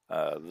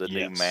 The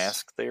new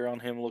mask there on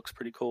him looks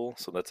pretty cool.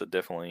 So that's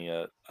definitely.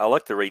 I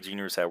like the Ray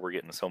Jr.'s how we're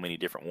getting so many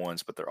different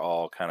ones, but they're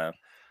all kind of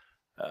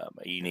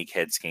a unique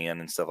head scan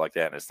and stuff like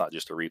that. And it's not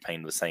just a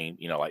repaint of the same,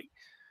 like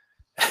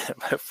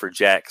for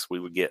Jax, we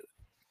would get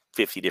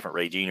 50 different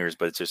Ray Jr.'s,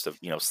 but it's just a,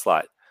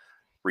 slight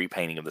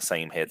repainting of the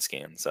same head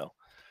scan. So,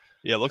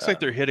 yeah, it looks like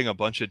they're hitting a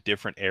bunch of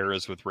different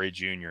eras with Ray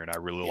Jr., and I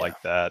really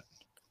like that.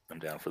 I'm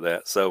down for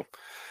that. So,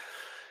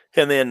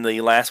 and then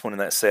the last one in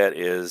that set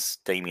is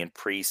Damian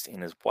Priest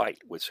in his white,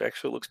 which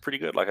actually looks pretty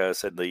good. Like I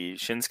said, the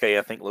Shinsuke,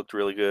 I think, looked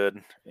really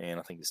good, and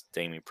I think this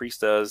Damian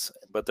Priest does.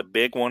 But the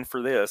big one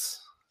for this,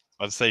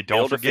 I'd say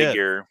don't forget.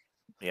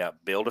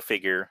 Build a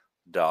figure,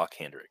 Doc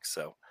Hendricks.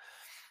 So,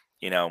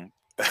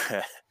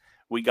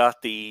 we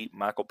got the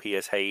Michael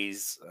P.S.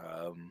 Hayes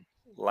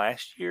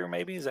last year,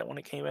 maybe. Is that when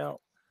it came out?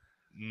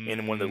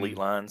 In one of the Elite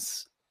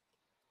lines?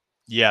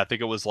 Yeah, I think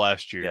it was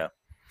last year. Yeah.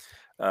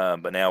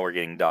 But now we're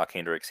getting Doc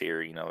Hendricks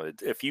here.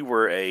 If you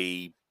were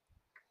a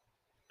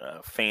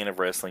fan of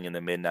wrestling in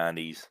the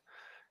mid-'90s,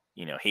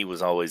 he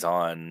was always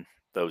on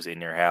those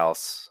In Your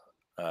House,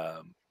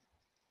 and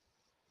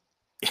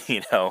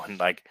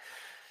like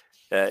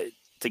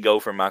to go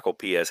from Michael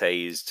P.S.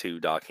 Hayes to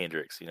Doc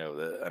Hendricks,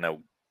 I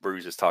know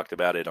Bruce has talked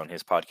about it on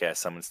his podcast,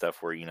 some and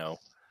stuff where,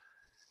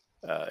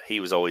 he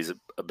was always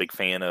a big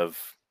fan of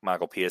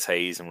Michael P.S.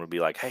 Hayes and would be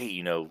like,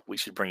 hey, we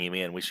should bring him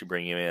in. We should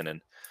bring him in.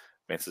 And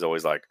Vince is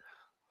always like,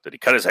 did he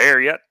cut his hair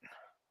yet?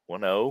 Well,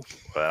 no,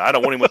 but I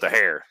don't want him with the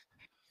hair.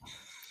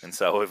 And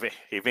so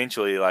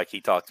eventually, like, he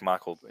talked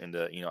Michael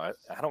into, I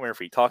don't remember if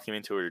he talked him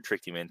into it or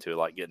tricked him into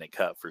like getting it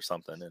cut for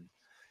something. And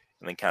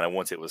then kind of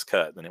once it was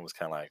cut, then it was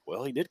kind of like,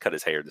 well, he did cut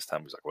his hair this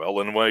time. He's like,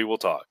 well, anyway, we'll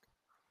talk.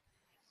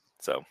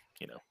 So,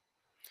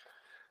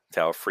 that's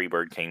how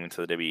Freebird came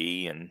into the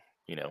WE and,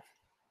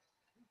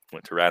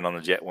 went to ride on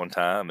the jet one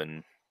time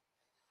and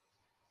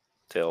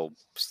tell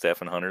Steph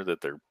and Hunter that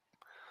they're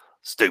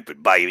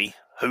stupid baby.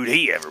 Who'd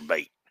he ever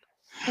beat?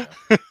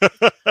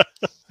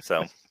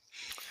 So,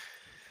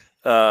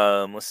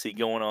 let's see,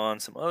 going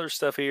on some other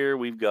stuff here.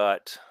 We've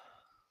got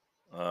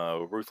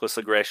Ruthless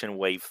Aggression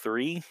Wave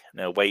 3.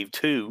 Now, Wave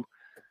 2,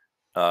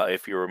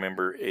 if you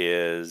remember,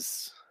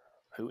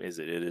 who is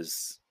it? It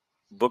is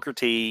Booker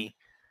T,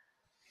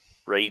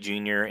 Ray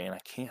Jr., and I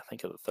can't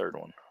think of the third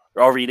one.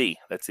 RVD,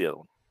 that's the other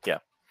one. Yeah.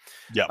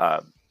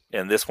 Yeah.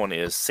 And this one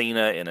is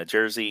Cena in a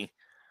jersey,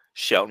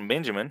 Shelton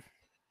Benjamin,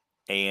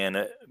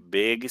 and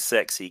big,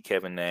 sexy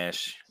Kevin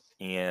Nash.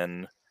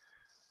 And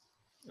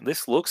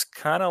this looks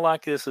kind of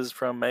like this is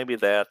from maybe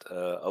that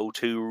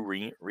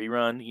 02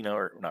 rerun,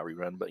 or not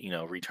rerun, but,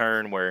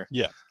 return where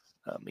the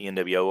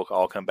NWO will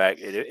all come back.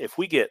 If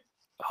we get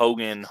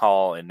Hogan,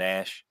 Hall, and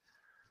Nash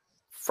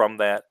from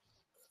that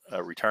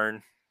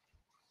return,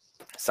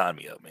 sign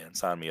me up, man.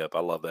 Sign me up.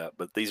 I love that.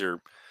 But these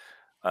are,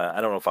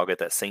 I don't know if I'll get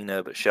that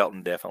Cena, but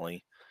Shelton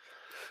definitely.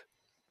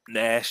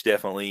 Nash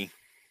definitely.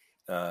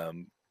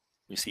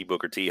 You see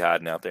Booker T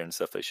hiding out there and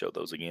stuff. They showed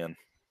those again.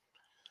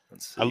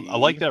 I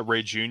like that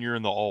Ray Jr.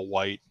 in the all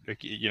white.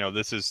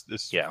 This is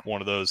one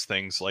of those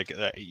things like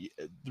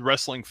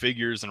wrestling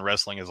figures and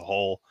wrestling as a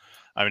whole.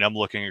 I mean, I'm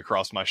looking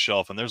across my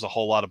shelf and there's a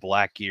whole lot of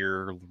black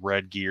gear,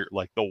 red gear.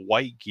 Like the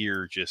white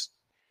gear just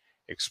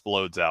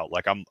explodes out.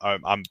 Like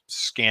I'm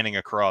scanning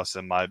across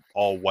and my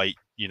all white,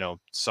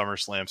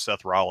 SummerSlam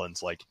Seth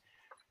Rollins like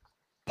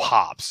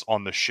pops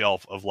on the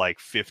shelf of like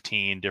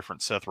 15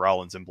 different Seth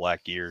Rollins in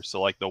black gear.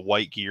 So like the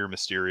white gear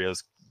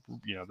Mysterios,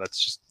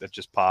 that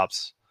just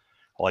pops.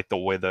 I like the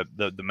way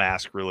the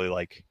mask really,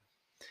 like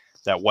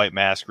that white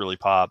mask really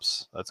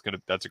pops.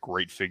 That's a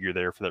great figure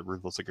there for that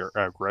Ruthless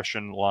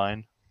Aggression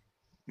line.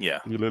 Yeah.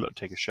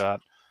 Take a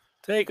shot.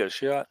 Take a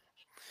shot.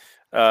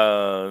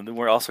 Then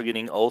we're also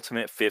getting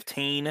Ultimate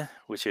 15,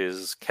 which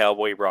is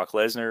Cowboy Brock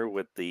Lesnar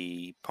with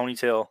the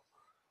ponytail.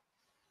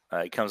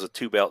 It comes with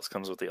 2 belts.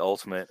 Comes with the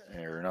Ultimate,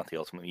 or not the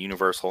Ultimate, the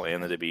Universal,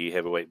 and the WWE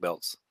Heavyweight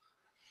belts.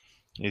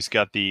 He's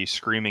got the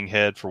screaming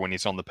head for when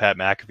he's on the Pat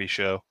McAfee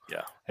show.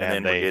 Yeah, And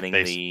then we're getting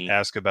they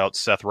ask about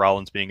Seth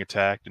Rollins being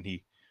attacked, and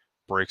he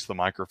breaks the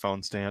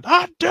microphone stand.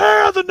 I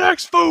dare the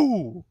next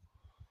fool!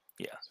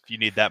 Yeah. If you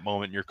need that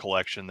moment in your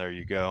collection, there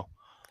you go.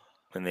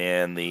 And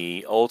then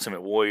the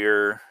Ultimate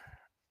Warrior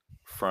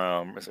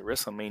from, is it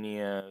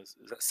WrestleMania? Is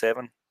that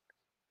 7?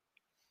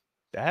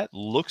 That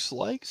looks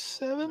like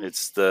 7?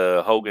 It's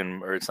the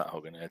Hogan, or it's not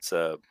Hogan. It's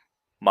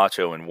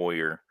Macho and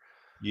Warrior.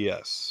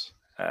 Yes.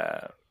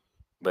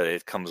 But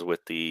it comes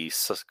with the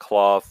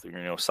cloth,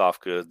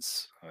 soft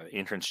goods,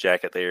 entrance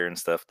jacket there and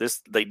stuff.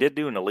 They did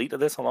do an elite of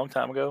this a long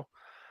time ago.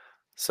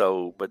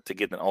 So, but to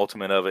get an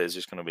ultimate of it is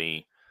just going to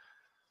be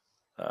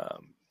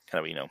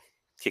kind of,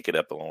 kick it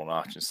up a little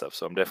notch and stuff.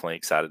 So I'm definitely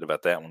excited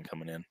about that one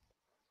coming in.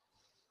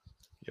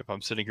 Yep,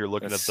 I'm sitting here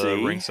looking Let's at the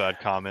see. ringside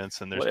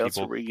comments, and there's What else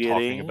people are we talking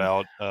getting?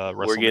 about WrestleMania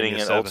We're getting an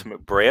 7.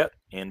 Ultimate Brett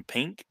in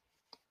pink.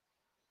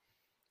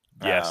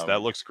 Yes,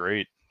 that looks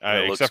great.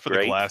 It looks except for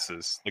great. the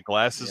glasses. The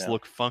glasses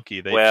look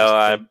funky. They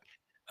I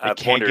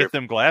can't get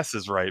them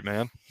glasses right,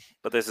 man.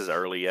 But this is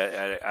early.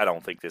 I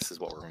don't think this is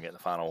what we're going to get in the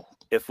final.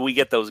 If we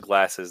get those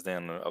glasses,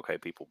 then okay,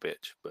 people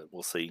bitch, but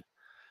we'll see.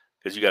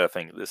 Because you got to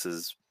think, this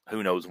is,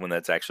 who knows when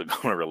that's actually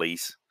going to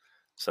release.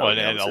 So well,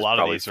 and a lot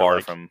of these are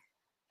like from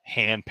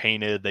hand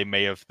painted. They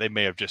may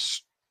have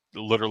just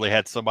literally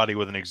had somebody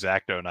with an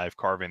X-Acto knife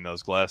carving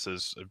those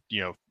glasses,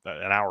 an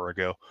hour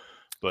ago.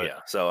 But yeah,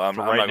 so I'm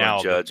right not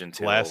now, going to judge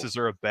until glasses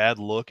are a bad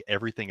look.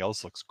 Everything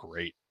else looks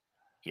great.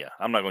 Yeah,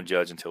 I'm not going to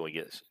judge until we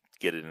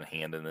get it in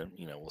hand, and then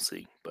we'll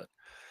see. But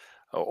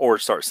or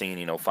start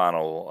seeing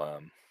final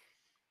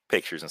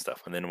pictures and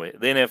stuff, and then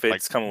if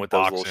it's coming with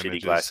those little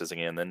shitty glasses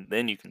again,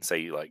 then you can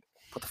say like,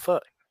 what the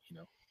fuck,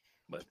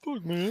 But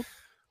fuck, man.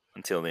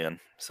 Until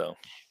then, so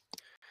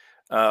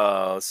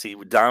let's see.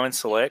 With Diamond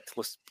Select,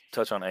 let's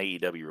touch on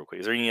AEW real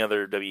quick. Is there any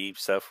other WWE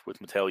stuff with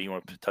Mattel you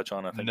want to touch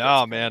on? I think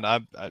no, man.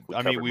 I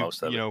mean,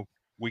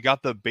 we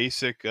got the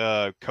basic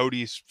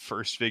Cody's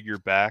first figure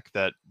back.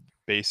 That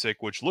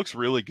basic, which looks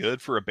really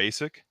good for a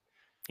basic.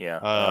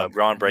 Yeah,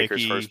 Braun Breaker's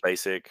Mickey, first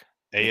basic.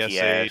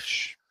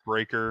 ASH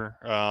Breaker.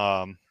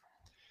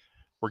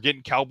 We're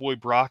getting Cowboy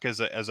Brock as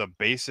a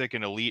basic,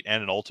 an elite,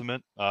 and an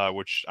ultimate,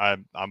 which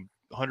I'm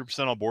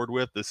 100% on board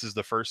with. This is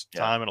the first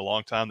time in a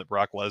long time that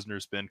Brock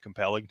Lesnar's been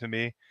compelling to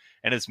me,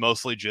 and it's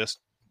mostly just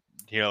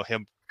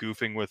him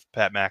goofing with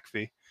Pat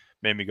McAfee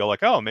made me go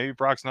like, oh, maybe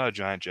Brock's not a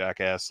giant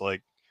jackass,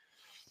 like,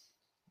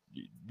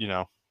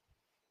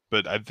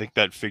 But I think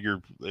that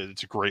figure,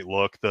 it's a great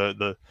look.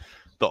 The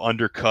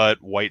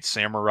undercut white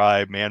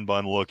samurai man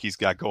bun look he's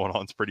got going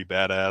on is pretty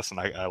badass, and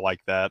I like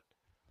that.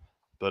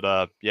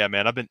 But yeah,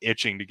 man, I've been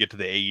itching to get to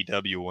the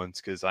AEW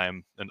ones because I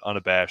am an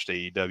unabashed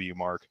AEW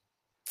mark.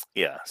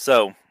 Yeah,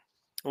 so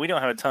we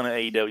don't have a ton of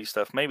AEW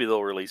stuff. Maybe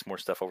they'll release more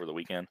stuff over the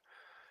weekend.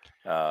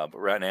 But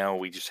right now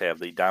we just have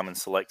the Diamond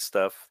Select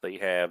stuff. They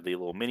have the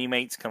little mini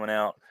mates coming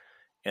out,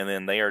 and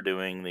then they are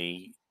doing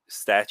the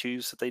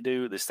statues that they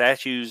do. The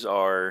statues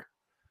are,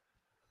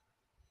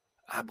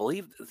 I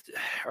believe,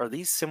 are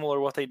these similar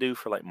to what they do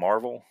for like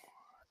Marvel?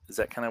 Is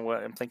that kind of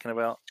what I'm thinking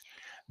about?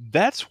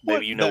 That's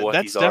what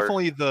that's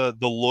definitely the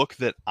look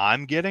that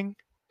I'm getting.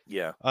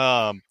 Yeah.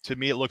 To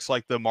me, it looks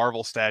like the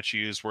Marvel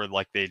statues where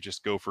like they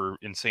just go for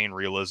insane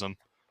realism.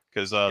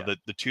 Because the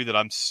two that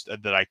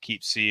I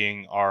keep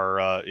seeing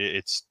are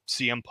it's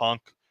CM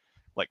Punk,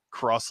 like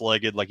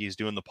cross-legged, like he's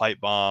doing the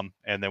pipe bomb,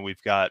 and then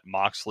we've got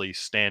Moxley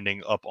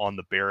standing up on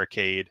the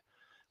barricade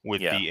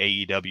with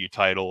the AEW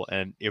title.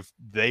 And if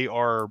they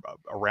are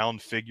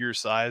around figure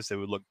size, they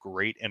would look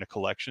great in a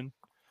collection.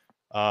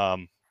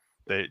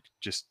 They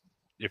just,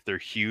 if they're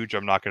huge,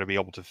 I'm not going to be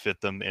able to fit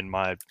them in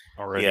my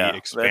already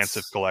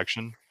expansive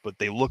collection, but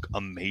they look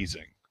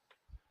amazing.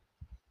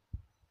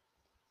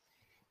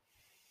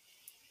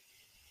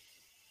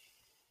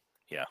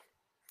 Yeah.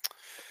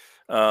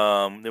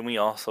 Then we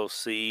also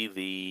see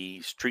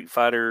the Street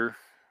Fighter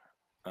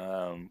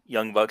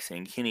Young Bucks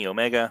and Kenny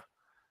Omega.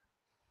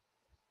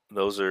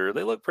 They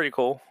look pretty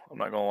cool. I'm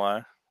not gonna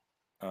lie.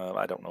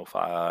 I don't know if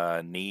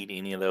I need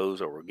any of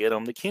those or will get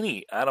them. The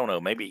Kenny, I don't know.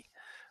 Maybe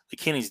the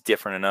Kenny's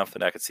different enough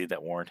that I could see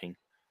that warranting.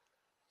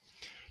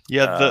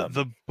 Yeah,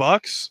 the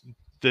Bucks,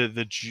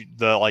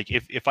 the like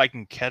if I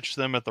can catch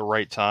them at the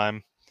right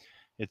time,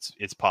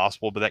 it's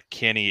possible. But that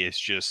Kenny is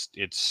just,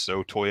 it's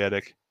so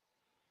toyetic.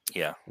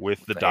 Yeah,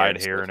 with the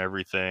dyed hair and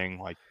everything,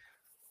 like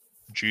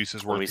juice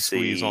is worth the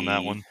squeeze on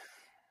that one.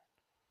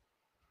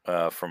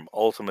 From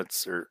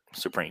Ultimates or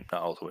Supreme,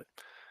 not Ultimate.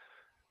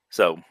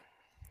 So,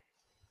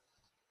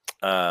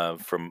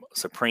 from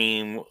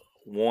Supreme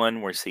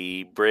 1, we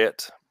see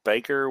Britt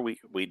Baker.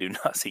 We do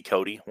not see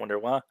Cody. Wonder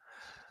why.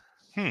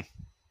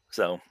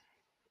 So,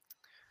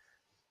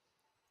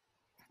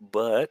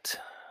 but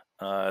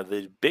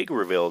the big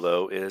reveal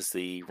though is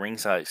the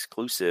ringside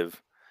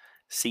exclusive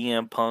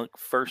CM Punk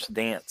First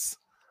Dance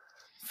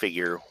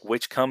figure,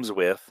 which comes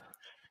with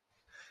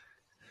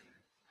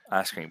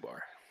ice cream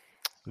bar.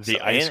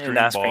 The ice cream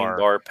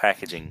bar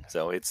packaging.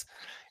 So it's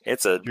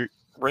a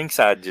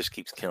Ringside just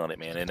keeps killing it,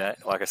 man. And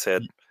like I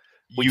said,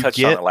 we You touched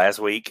on get it last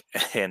week,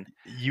 and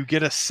you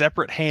get a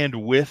separate hand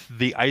with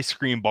the ice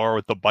cream bar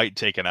with the bite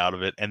taken out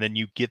of it, and then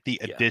you get the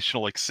yeah,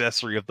 additional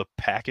accessory of the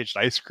packaged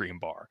ice cream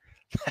bar.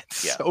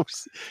 That's yeah. so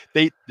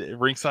they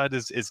Ringside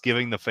is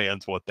giving the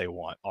fans what they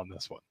want on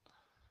this one.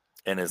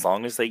 And as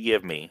long as they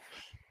give me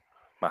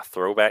my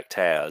throwback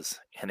Taz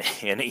and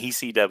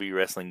ECW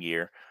wrestling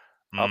gear,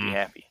 I'll be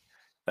happy.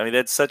 I mean,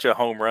 that's such a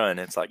home run.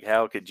 It's like,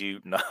 how could you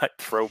not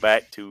throw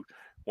back to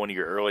one of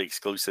your early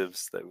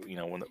exclusives that,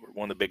 one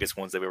of the biggest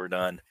ones they've ever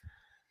done?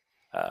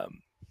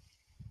 And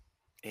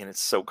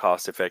it's so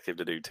cost effective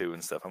to do too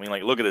and stuff. I mean,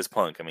 like, look at this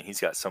Punk. I mean,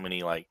 he's got so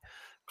many like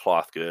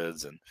cloth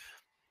goods, and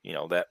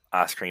that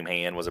ice cream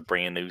hand was a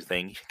brand new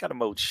thing. You got to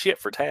mold shit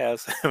for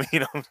Taz. I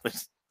mean,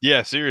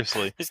 Yeah,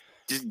 seriously.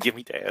 just give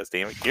me Taz,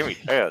 damn it, give me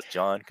Taz,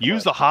 John. Come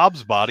Use on. the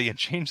Hobbs body and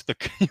change the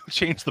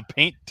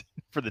paint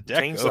for the deck.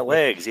 Change the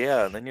legs,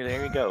 yeah, and then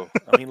there you go.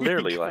 I mean,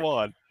 literally, come like,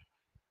 on,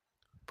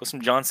 put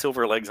some John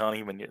Silver legs on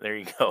him, and there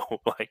you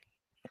go. Like,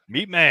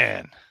 Meat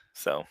Man.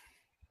 so,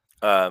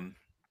 I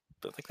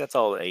think that's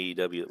all the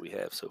AEW that we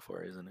have so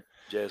far, isn't it?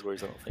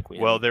 Jazzwares, I don't think we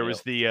have. Well, there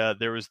was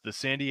the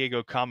San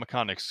Diego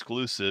Comic-Con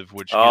exclusive,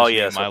 which Oh gives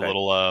yes, me my okay.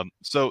 little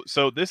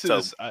So this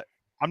is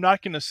I'm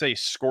not going to say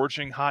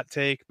scorching hot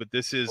take, but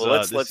this is.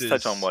 Well, let's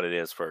touch on what it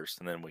is first,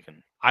 and then we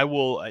can. I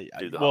will.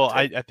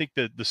 I think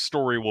the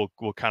story will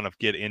kind of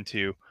get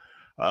into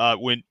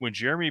when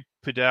Jeremy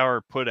Padawer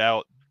put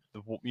out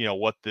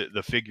what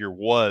the figure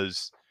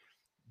was.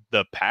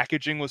 The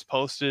packaging was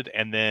posted,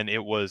 and then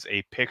it was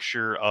a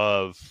picture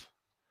of.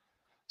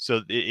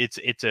 So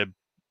it's a.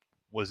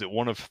 Was it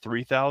one of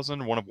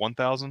 3,000? One of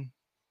 1,000?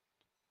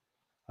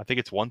 I think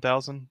it's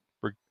 1,000.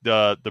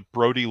 The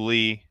Brody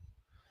Lee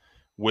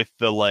with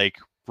the like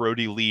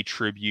Brody Lee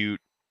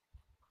tribute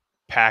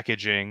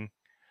packaging,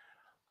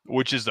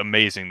 which is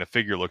amazing. The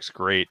figure looks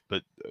great,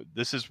 but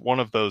this is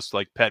one of those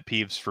like pet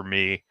peeves for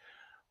me.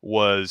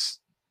 Was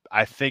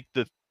I think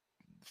the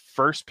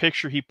first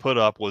picture he put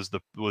up was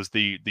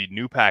the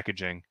new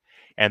packaging,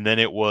 and then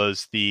it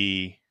was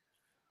the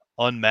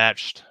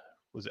unmatched.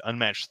 Was it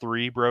Unmatched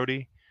 3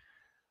 Brody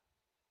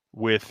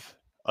with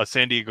a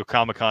San Diego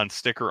Comic-Con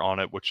sticker on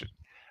it, which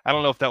I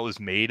don't know if that was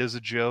made as a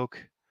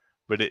joke,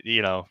 but it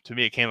to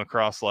me it came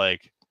across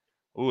like,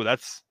 ooh,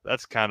 that's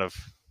kind of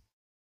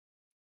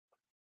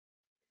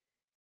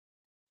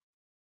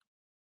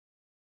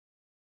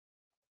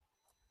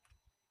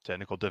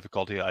technical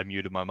difficulty. I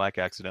muted my mic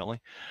accidentally.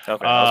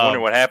 Okay, I was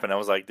wondering what happened. I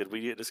was like, did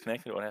we get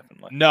disconnected? What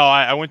happened? Like, no,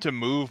 I went to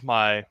move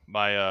my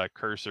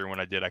cursor. When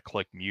I did, I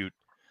clicked mute.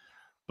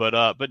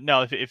 But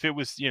no, if it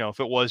was if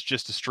it was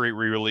just a straight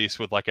re-release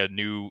with like a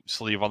new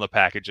sleeve on the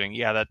packaging,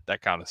 yeah,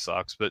 that kind of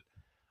sucks. But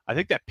I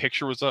think that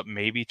picture was up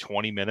maybe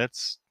 20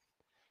 minutes,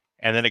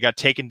 and then it got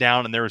taken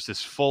down, and there was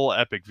this full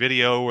epic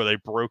video where they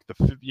broke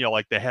the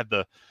like they had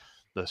the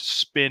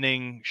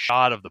spinning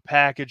shot of the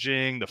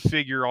packaging, the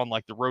figure on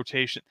like the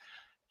rotation.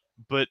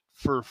 But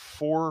for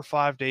 4 or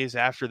 5 days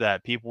after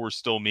that, people were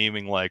still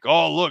memeing like,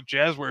 "Oh, look,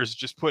 Jazzwares is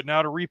just putting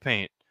out a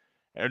repaint."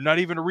 Or not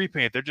even a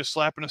repaint, they're just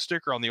slapping a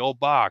sticker on the old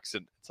box.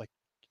 And it's like,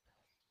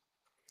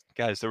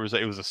 guys, it was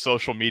a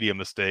social media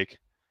mistake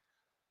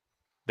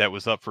that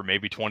was up for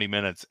maybe 20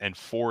 minutes, and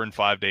 4 and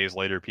 5 days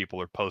later people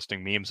are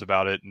posting memes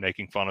about it and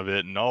making fun of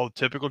it, and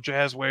typical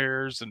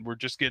Jazzwares, and we're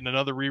just getting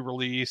another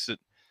re-release.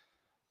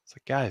 It's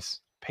like, guys,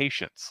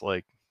 patience.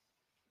 Like,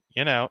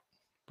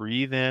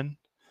 breathe in,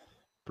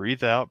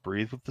 breathe out,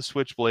 breathe with the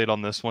switchblade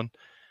on this one.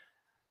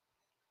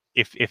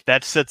 If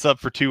that sets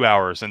up for 2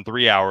 hours and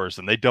 3 hours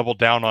and they double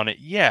down on it,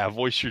 yeah,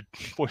 voice your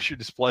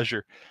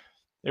displeasure.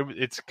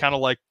 It's kind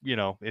of like,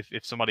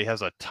 if somebody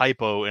has a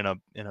typo in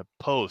a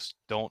post,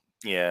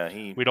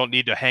 we don't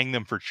need to hang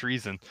them for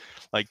treason.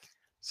 Like,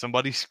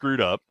 somebody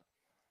screwed up.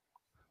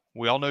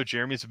 We all know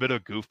Jeremy's a bit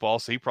of a goofball,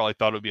 so he probably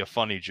thought it would be a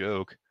funny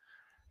joke,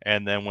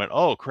 and then went,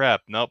 "Oh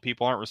crap, no,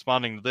 people aren't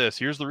responding to this.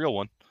 Here's the real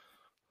one."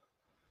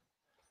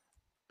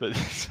 But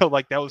so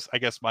like that was, I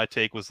guess, my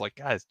take was like,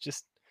 guys,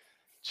 just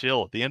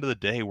chill. At the end of the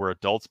day, we're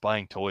adults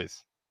buying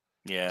toys.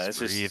 yeah,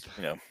 Just it's breathe.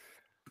 just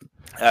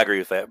I agree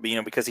with that.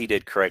 But because he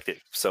did correct it,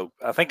 so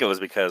I think it was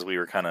because we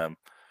were kind of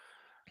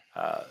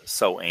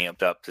so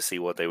amped up to see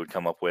what they would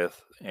come up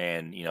with,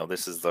 and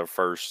this is their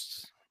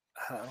first.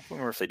 I don't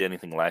remember if they did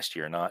anything last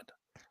year or not.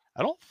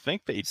 I don't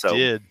think they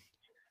did.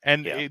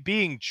 And yeah. it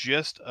being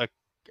just a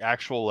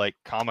actual like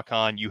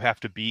Comic-Con, you have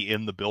to be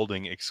in the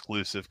building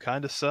exclusive,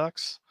 kind of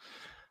sucks.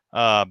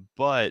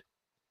 But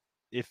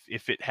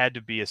if it had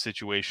to be a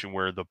situation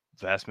where the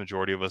vast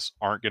majority of us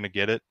aren't going to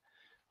get it,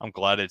 I'm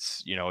glad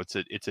it's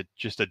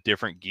just a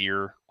different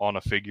gear on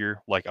a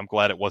figure. Like, I'm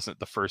glad it wasn't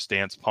the First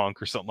Dance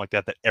Punk or something like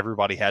that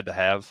everybody had to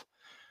have.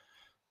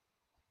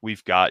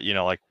 We've got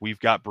we've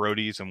got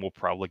Brodies, and we'll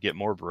probably get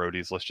more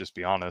Brodies. Let's just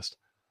be honest.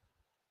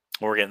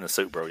 We're getting the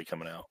Suit Brody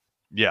coming out.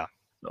 Yeah,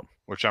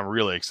 which I'm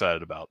really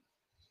excited about.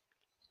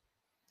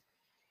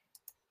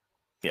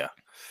 Yeah.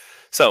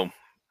 So,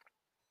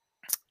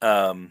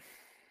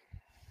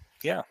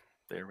 yeah,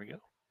 there we go.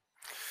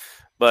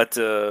 But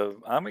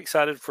I'm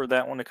excited for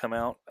that one to come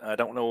out. I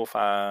don't know if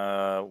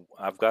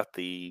I've got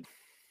the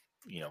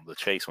the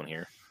chase one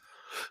here,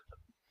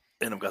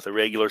 and I've got the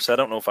regular, so I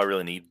don't know if I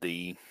really need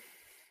the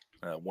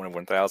 1 of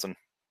 1,000.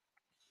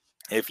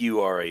 If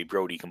you are a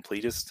Brody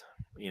completist,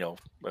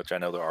 which I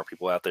know there are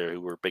people out there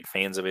who are big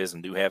fans of his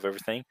and do have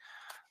everything,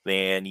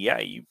 then yeah,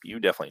 you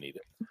definitely need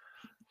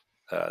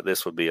it.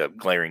 This would be a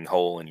glaring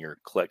hole in your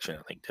collection,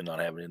 I think, to not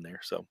have it in there.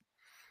 So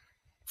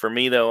for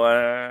me, though,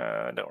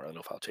 I don't really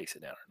know if I'll chase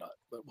it down or not,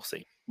 but we'll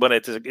see. But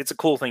it's a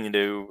cool thing to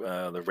do.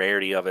 The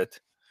rarity of it.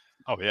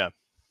 Oh yeah.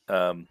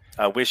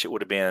 I wish it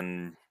would have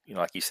been,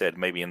 like you said,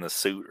 maybe in the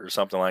suit or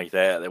something like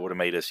that. That would have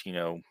made us,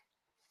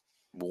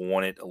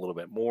 want it a little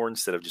bit more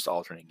instead of just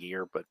alternate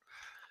gear. But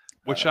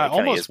Which I it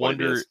kind of is almost what it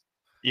wonder is.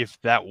 if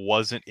that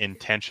wasn't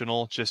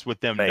intentional, just with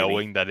them Maybe,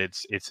 knowing that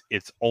it's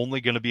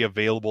only going to be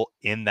available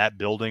in that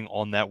building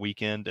on that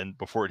weekend and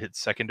before it hits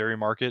secondary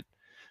market,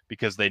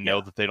 because they know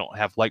yeah. that they don't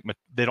have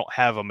they don't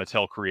have a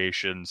Mattel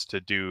Creations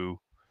to do,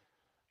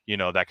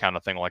 that kind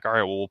of thing. Like, all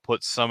right, well, we'll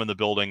put some in the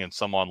building and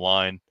some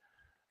online.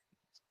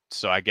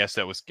 So I guess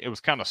it was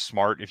kind of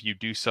smart if you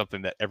do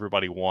something that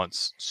everybody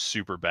wants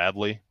super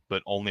badly,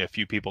 but only a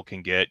few people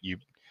can get.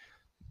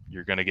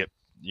 You're going to get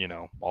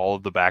all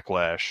of the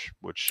backlash,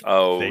 which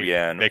Oh they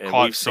yeah, they and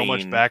caught we've so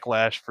much seen,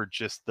 backlash for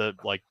just the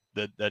like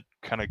that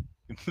kind of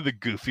the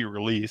goofy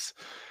release.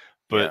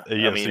 But yeah. I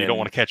yeah, so mean, you don't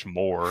want and to catch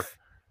more.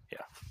 yeah,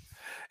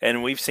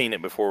 and we've seen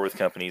it before with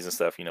companies and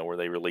stuff. Where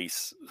they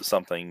release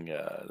something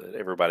that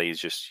everybody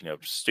is just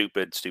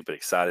stupid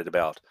excited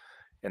about,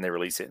 and they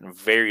release it in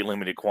very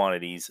limited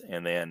quantities,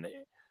 and then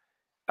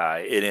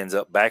it ends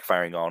up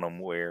backfiring on them.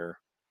 Where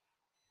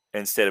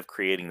instead of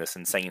creating this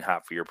insane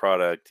hype for your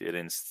product, it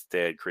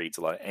instead creates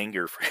a lot of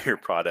anger for your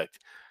product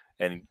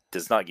and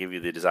does not give you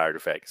the desired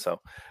effect.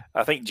 So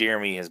I think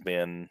Jeremy has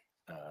been,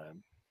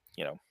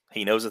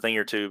 he knows a thing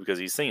or two because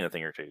he's seen a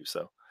thing or two.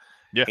 So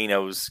Yeah. he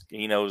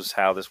knows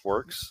how this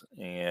works,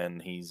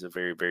 and he's a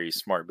very very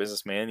smart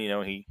businessman.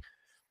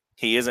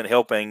 He isn't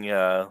helping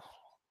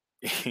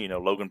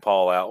Logan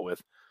Paul out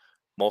with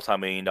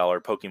multi-million-dollar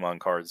Pokemon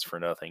cards for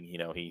nothing.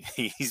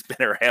 He's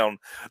been around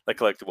the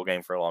collectible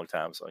game for a long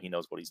time, so he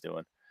knows what he's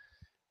doing.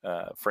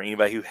 For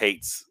anybody who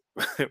hates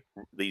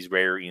these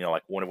rare,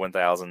 like 1 of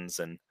 1,000s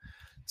and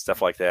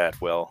stuff like that,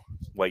 well,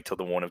 wait till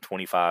the 1 of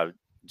 25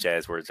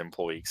 Jazzwords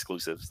employee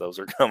exclusives. Those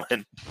are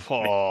coming.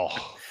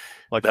 Oh,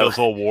 like Though, those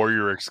old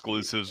Warrior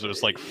exclusives.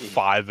 There's like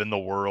 5 in the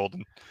world,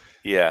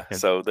 yeah. and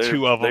So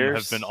two of them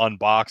have been there's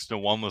unboxed,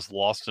 and one was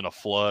lost in a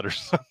flood or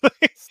something.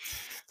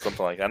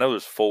 something like, I know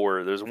there's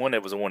 4. There's one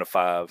that was a 1 of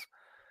 5,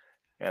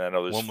 and I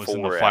know there's One was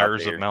in the 4 out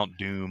fires of there Mount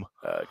Doom.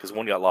 because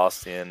one got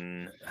lost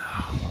in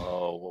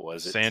what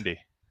was it? Sandy.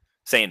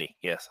 Sandy.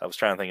 Yes, I was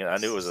trying to think. I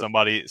knew it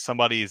was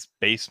Somebody's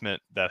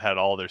basement that had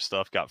all their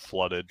stuff got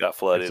flooded, got and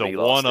flooded. so He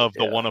lost it.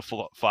 the Yeah. 1 of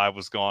 5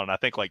 was gone. I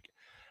think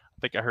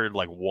I heard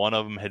like one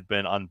of them had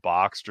been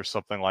unboxed or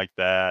something like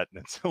that,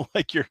 and so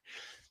like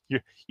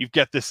you've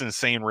got this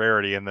insane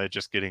rarity, and they're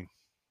just getting,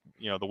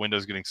 the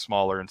window's getting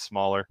smaller and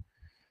smaller.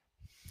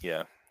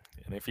 Yeah,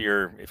 and if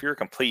you're a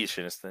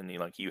completionist, then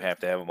you have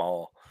to have them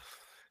all.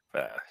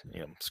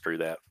 Screw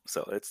that.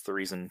 So that's the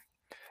reason.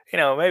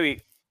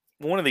 Maybe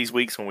one of these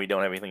weeks when we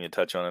don't have anything to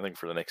touch on, I think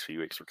for the next few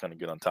weeks we're kind of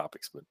good on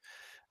topics, but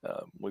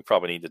we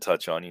probably need to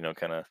touch on,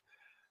 kind of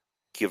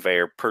give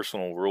our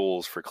personal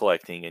rules for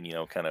collecting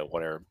and kind of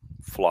what our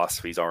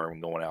philosophies are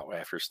when going out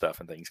after stuff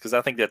and things, because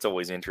I think that's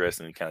always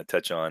interesting to kind of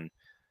touch on.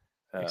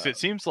 Because it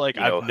seems like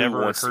I've Who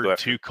never wants to go heard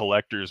after? two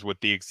collectors with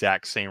the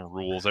exact same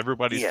rules.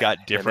 Everybody's Yeah, got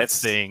and different that's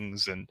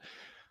things and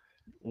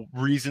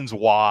reasons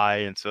why,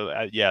 and so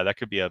yeah, that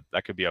could be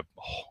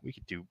we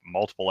could do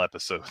multiple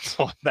episodes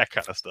on that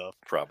kind of stuff.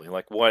 probably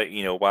like what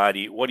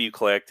do you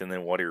collect, and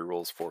then what are your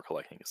rules for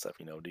collecting and stuff?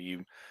 Do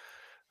you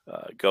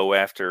go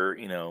after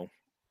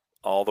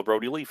all the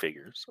Brody Lee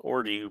figures,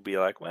 or do you be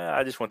like, well,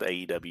 I just want the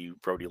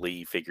AEW Brody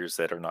Lee figures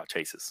that are not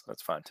chases?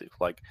 That's fine too.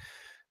 Like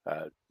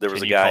there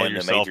was Can a you guy call in the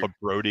yourself major. a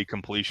Brody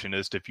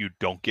completionist if you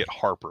don't get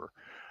Harper?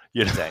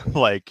 Exactly.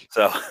 Like,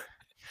 So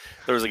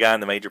there was a guy in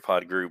the major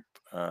pod group.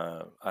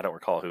 I don't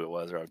recall who it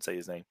was, or I would say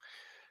his name,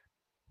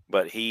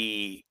 but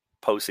he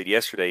posted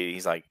yesterday.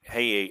 He's like,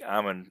 "Hey,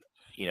 I'm an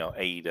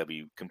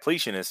AEW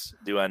completionist.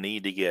 Do I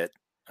need to get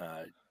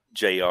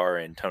JR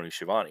and Tony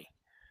Schiavone?"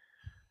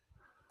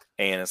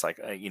 And it's like,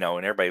 and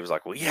everybody was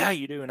like, "Well, yeah,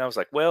 you do." And I was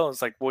like, "Well,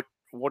 it's like, what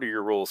are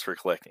your rules for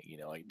collecting?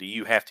 Like, do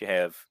you have to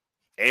have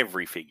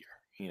every figure?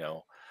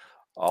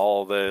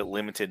 All the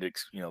limited,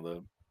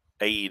 the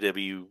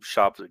AEW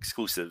shop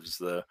exclusives,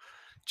 the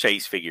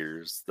chase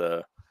figures,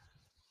 the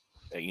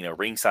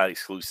ringside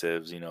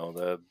exclusives,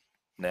 the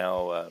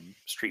now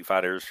Street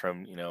Fighters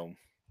from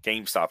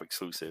GameStop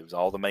exclusives,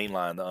 all the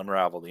mainline, the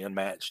Unrivaled, the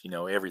Unmatched,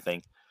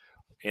 everything."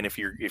 And if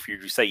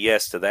you say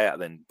yes to that,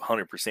 then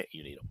 100%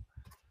 you need them.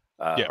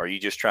 yeah, Are you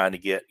just trying to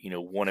get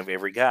one of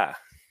every guy?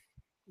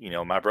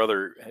 My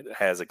brother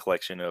has a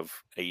collection of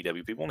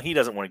AEW people, and he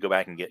doesn't want to go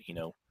back and get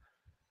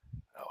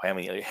how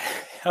many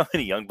how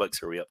many Young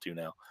Bucks are we up to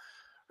now,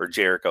 or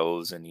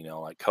Jericho's and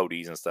like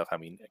Cody's and stuff. I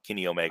mean,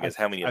 Kenny Omega's.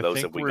 How many of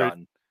those have we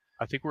gotten?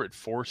 I think we're at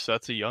 4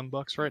 sets of Young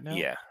Bucks right now.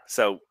 Yeah.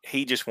 So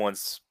he just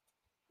wants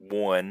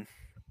one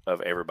of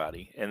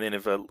everybody, and then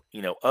if a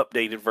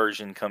updated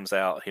version comes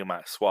out, he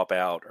might swap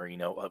out or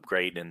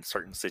upgrade in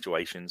certain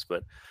situations.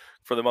 But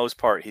for the most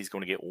part, he's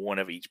going to get one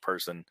of each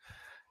person,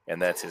 and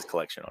that's his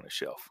collection on his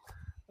shelf.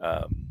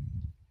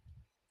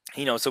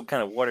 So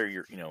kind of what are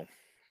your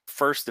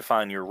first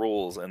define your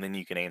rules, and then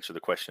you can answer the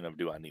question of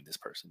do I need this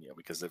person?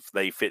 Because if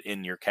they fit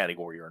in your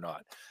category or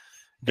not.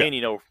 Yeah.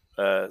 And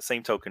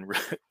same token,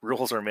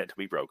 rules are meant to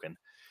be broken.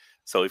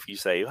 So if you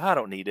say I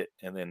don't need it,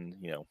 and then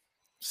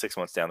 6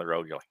 months down the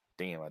road you're like,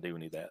 damn, I do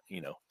need that.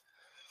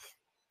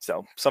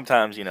 So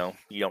sometimes you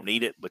don't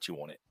need it, but you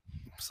want it.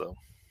 So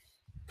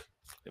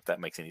if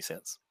that makes any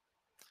sense.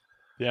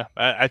 Yeah,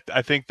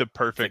 I think the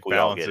perfect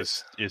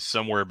balance is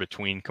somewhere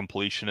between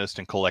completionist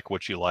and collect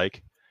what you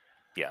like.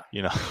 Yeah,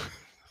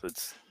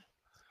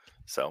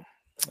 So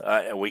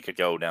we could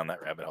go down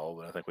that rabbit hole,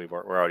 but I think we're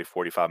already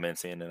 45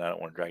 minutes in, and I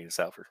don't want to drag this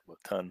out for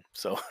a ton.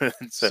 So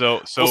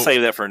we'll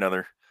save that for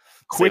another.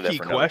 Quickie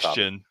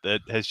question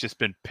that has just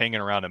been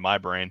pinging around in my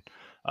brain.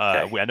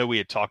 Okay. I know we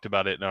had talked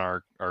about it in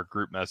our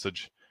group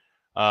message.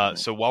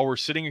 So while we're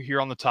sitting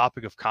here on the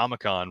topic of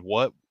Comic-Con,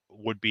 what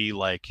would be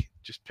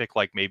just pick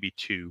maybe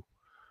 2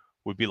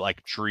 would be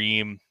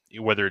dream,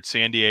 whether it's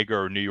San Diego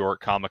or New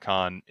York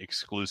Comic-Con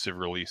exclusive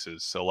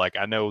releases. So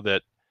I know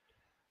that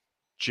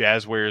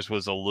Jazzwares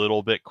was a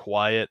little bit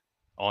quiet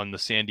on the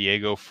San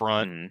Diego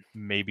front.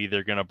 Mm-hmm. Maybe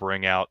they're going to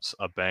bring out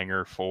a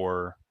banger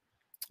for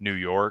New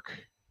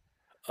York.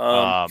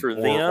 For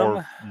them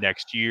or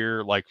next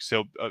year, let's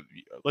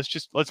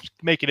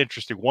make it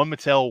interesting. 1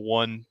 Mattel,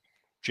 1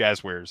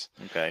 Jazzwares.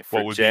 Okay,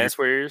 for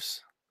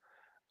Jazzwares,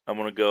 I'm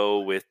gonna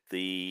go with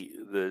the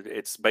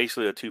it's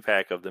basically a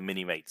 2-pack of the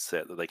Mini Mates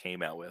set that they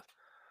came out with.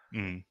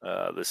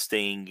 The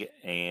Sting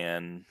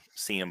and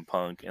CM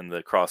Punk and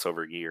the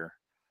crossover gear.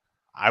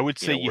 I would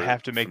say you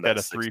have to make that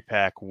a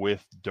 3-pack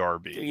with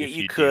Darby.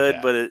 You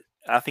could, but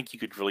I think you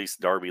could release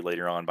Darby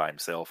later on by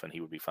himself, and he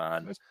would be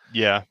fine.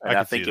 Yeah, and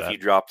I think if you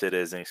dropped it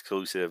as an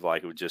exclusive,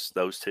 with just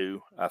those 2,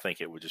 I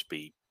think it would just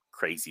be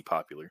crazy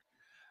popular.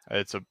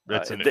 It's a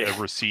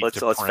receipt to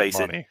print face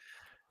money. It.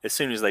 As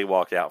soon as they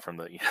walked out from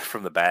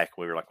the back,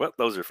 we were like, "Well,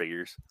 those are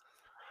figures."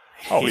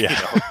 Oh yeah,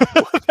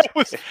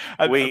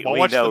 we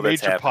watched know the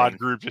Major Pod happening.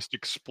 group just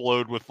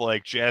explode with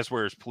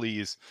Jazzwares,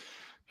 please.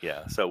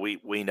 Yeah, so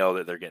we know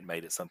that they're getting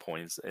made at some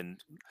points,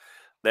 and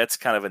that's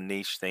kind of a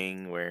niche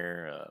thing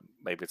where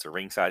maybe it's a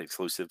ringside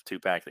exclusive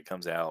 2-pack that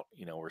comes out,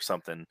 or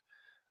something.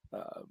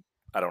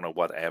 I don't know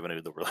what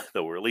avenue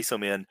they'll release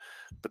them in,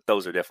 but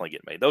those are definitely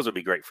getting made. Those would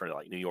be great for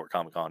New York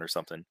Comic Con or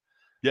something.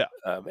 Yeah,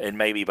 and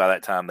maybe by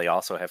that time they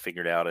also have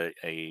figured out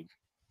a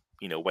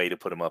way to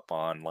put them up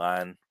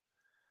online.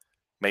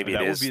 Maybe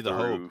that it is would be the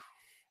through. Hope.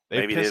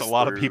 They piss a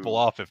lot of people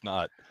off if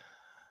not.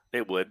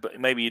 It would, but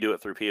maybe you do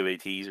it through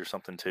PWTs or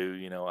something too.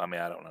 I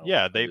mean, I don't know.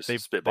 Yeah, they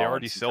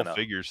already sell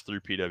figures through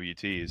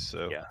PWTs.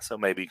 So yeah, so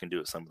maybe you can do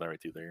it something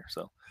right through there.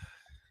 So,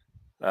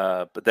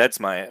 but that's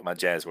my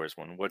Jazzwares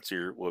one. What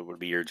would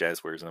be your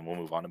Jazzwares, and then we'll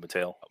move on to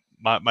Mattel.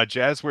 My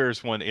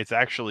Jazzwares one, it's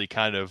actually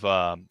kind of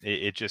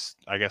it just,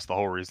 I guess the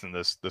whole reason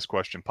this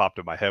question popped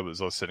in my head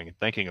was I was sitting and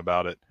thinking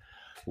about it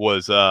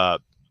was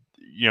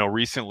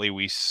recently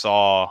we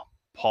saw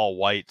Paul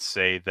White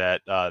say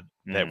that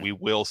that we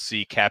will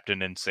see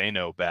Captain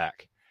Insano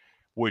back,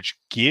 which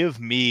give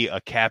me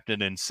a Captain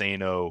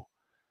Insano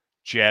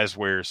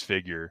Jazzwares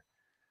figure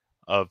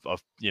of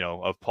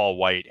Paul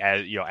White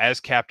as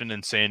Captain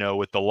Insano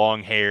with the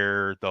long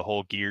hair, the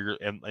whole gear,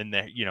 and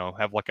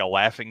have a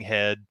laughing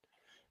head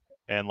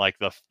and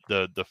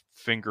the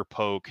finger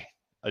poke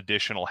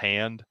additional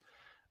hand.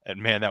 And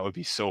man, that would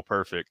be so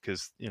perfect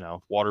because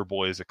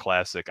Waterboy is a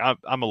classic.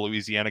 I'm a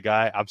Louisiana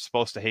guy. I'm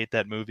supposed to hate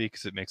that movie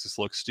because it makes us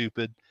look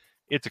stupid.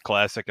 It's a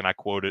classic, and I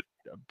quote it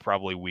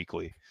probably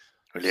weekly.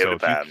 So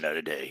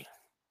another day.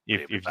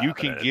 If you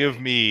can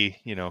give me,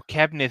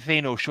 Captain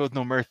Insano showed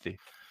no mercy.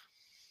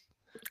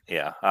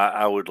 Yeah,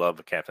 I would love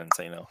a Captain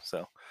Insano.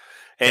 So,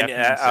 and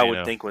I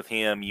would think with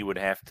him, you would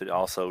have to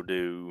also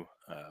do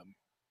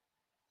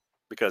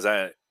because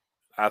I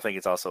think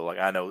it's also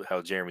I know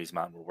how Jeremy's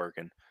mind were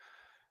working.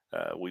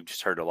 We've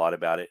just heard a lot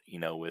about it,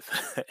 with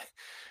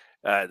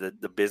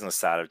the business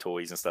side of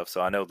toys and stuff. So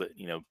I know that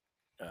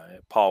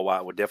Paul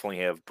White would definitely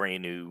have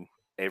brand new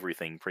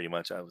everything, pretty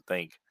much. I would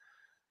think,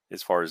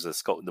 as far as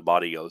the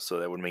body goes. So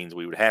that would mean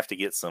we would have to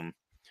get some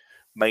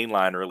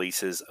mainline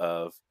releases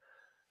of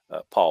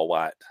Paul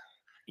White,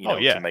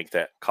 to make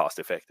that cost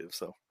effective.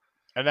 So,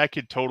 and I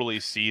could totally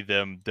see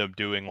them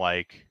doing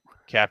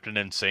Captain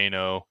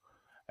Insano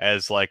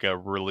as a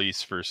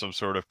release for some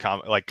sort of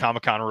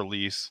Comic-Con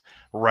release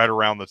right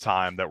around the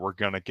time that we're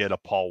going to get a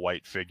Paul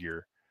White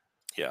figure.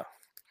 Yeah.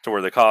 To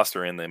where the costs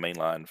are in the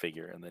mainline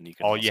figure, and then you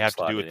can. All you have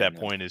to do at that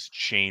point is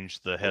change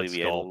the head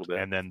sculpt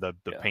and then the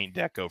paint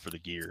deco for the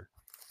gear.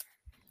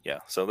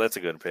 Yeah, so that's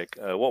a good pick.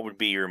 What would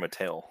be your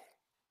Mattel?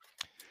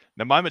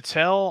 Now, my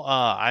Mattel,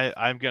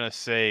 I'm gonna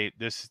say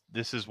this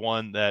is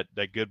one that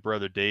good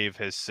brother Dave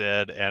has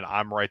said, and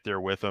I'm right there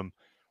with him.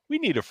 We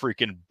need a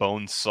freaking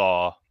bone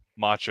saw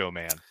Macho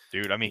Man,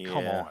 dude. I mean,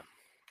 come Yeah, on.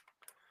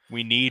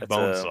 We need that's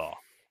bone a saw.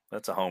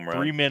 that's a home 3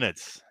 run.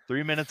 minutes.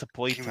 3 minutes of Give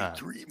me playtime.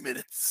 3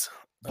 minutes.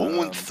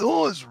 Bone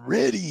saw's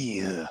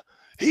ready.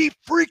 Hey,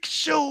 freak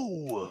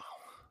show.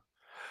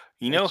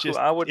 You know who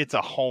I would? It's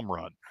a home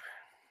run.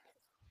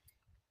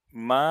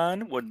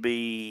 Mine would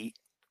be.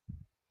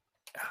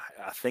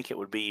 I think it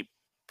would be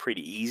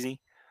pretty easy.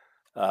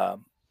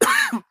 Um,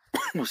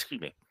 excuse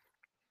me.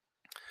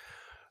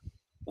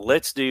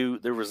 Let's do.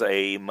 There was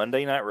a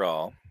Monday Night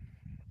Raw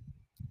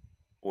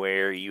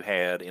where you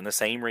had in the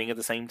same ring at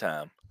the same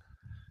time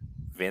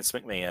Vince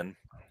McMahon,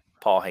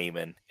 Paul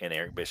Heyman, and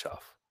Eric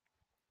Bischoff.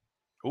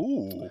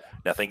 Ooh.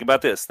 Now think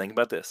about this. Think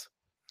about this.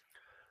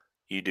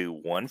 You do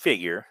one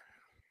figure,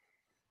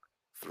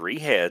 3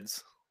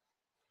 heads,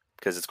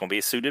 because it's going to be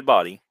a suited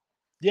body,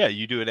 Yeah,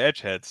 you do an edge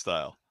head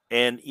style.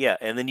 and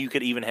then you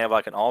could even have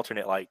like an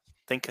alternate. Like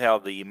think how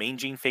the Mean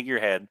Gene figure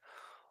had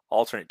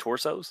alternate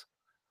torsos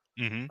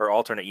Mm-hmm. or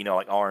alternate,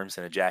 like arms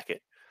and a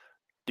jacket.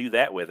 Do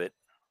that with it,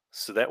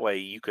 so that way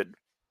you could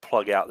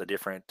plug out the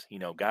different,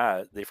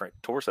 guys, different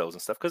torsos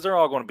and stuff, because they're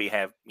all going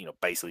to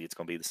basically it's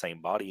going to be the same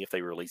body if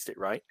they released it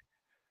right.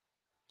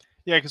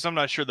 Yeah, because I'm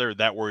not sure they're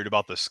that worried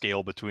about the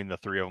scale between the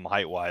three of them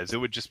height wise. It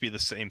would just be the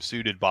same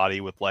suited body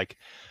with like,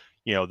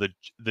 the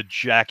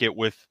jacket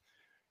with,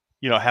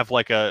 have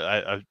like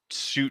a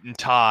suit and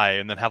tie,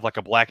 and then have like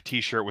a black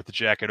T-shirt with the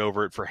jacket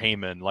over it for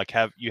Heyman. Like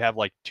you have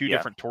like two Yeah,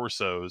 different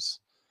torsos,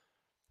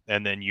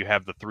 and then you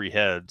have the 3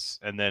 heads.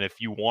 And then if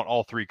you want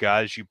all 3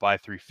 guys, you buy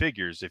 3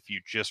 figures. If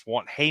you just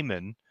want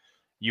Heyman,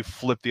 you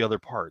flip the other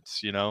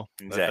parts.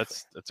 exactly.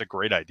 That's a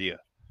great idea.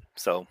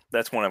 So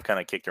that's one I've kind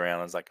of kicked around.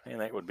 I was like, man,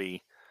 that would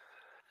be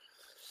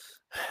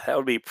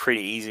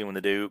pretty easy one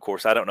to do. Of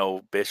course, I don't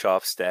know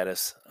Bischoff's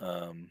status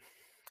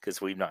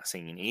because we've not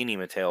seen any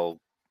Mattel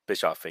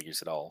Bischoff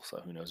figures at all. So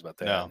who knows about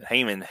that? No.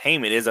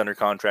 Heyman is under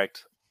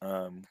contract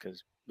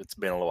because it's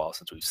been a little while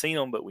since we've seen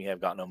him, but we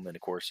have gotten him. And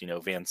of course,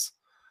 Vince,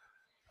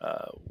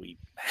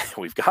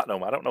 we've gotten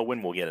him. I don't know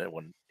when we'll get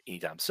one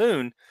anytime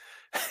soon,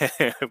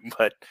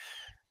 but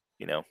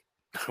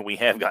we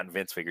have gotten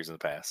Vince figures in the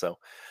past. So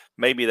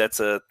maybe that's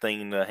a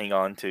thing to hang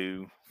on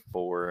to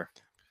for.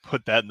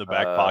 Put that in the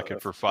back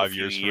pocket for 5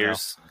 years from now.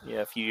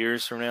 Yeah, a few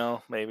years from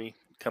now, maybe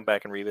come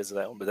back and revisit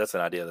that one. But that's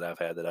an idea that I've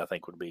had that I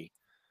think would be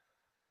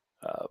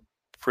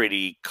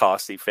pretty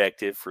cost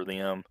effective for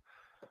them.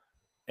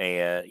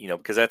 And,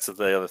 because that's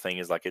the other thing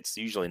is like it's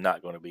usually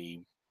not going to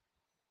be.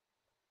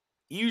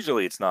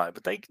 Usually it's not,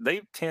 but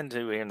they tend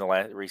to in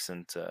the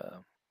recent,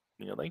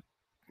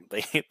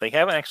 they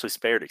haven't actually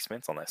spared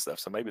expense on that stuff.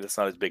 So maybe that's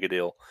not as big a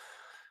deal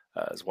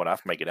as what I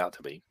make it out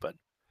to be. But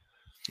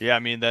yeah, I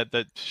mean that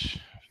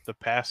the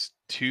past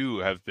 2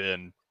 have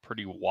been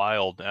pretty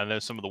wild. I know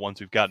some of the ones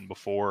we've gotten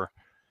before.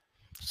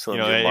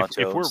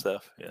 If we're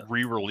stuff, yeah.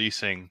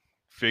 re-releasing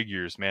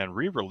figures, man,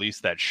 re-release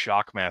that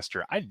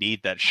Shockmaster. I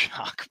need that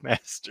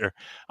Shockmaster.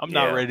 I'm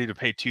not ready to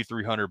pay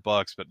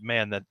 $200-300, but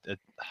man, I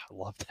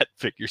love that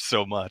figure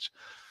so much.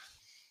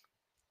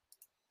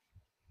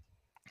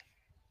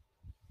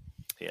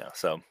 Yeah,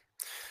 so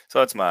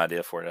that's my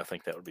idea for it. I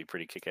think that would be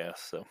pretty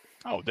kick-ass. So.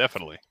 Oh,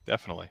 definitely.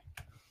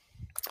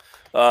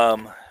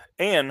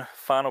 And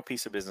final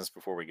piece of business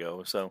before we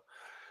go. So,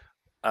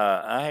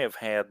 I have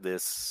had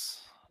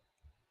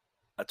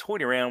I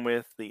toyed around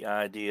with the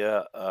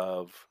idea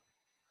of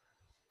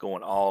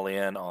going all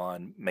in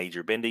on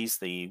Major Bendy's,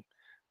 the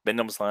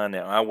Bendham's line.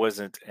 Now, I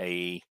wasn't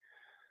a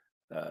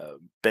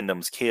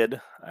Bendham's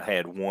kid. I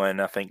had one,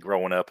 I think,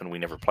 growing up, and we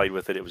never played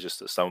with it. It was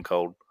just a Stone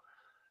Cold.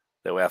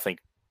 That way, I think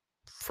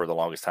for the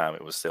longest time,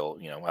 it was still,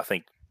 I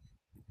think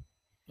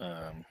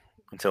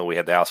until we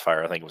had the house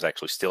fire, I think it was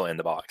actually still in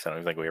the box. I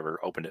don't think we ever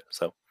opened it.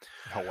 So,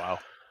 oh wow.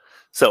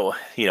 So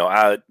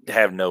I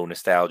have no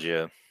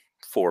nostalgia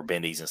for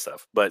Bendy's and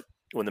stuff, but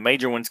when the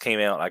major ones came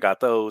out, I got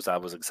those. I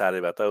was excited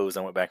about those.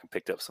 I went back and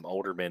picked up some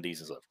older Bendy's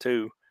and stuff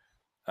too,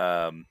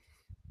 and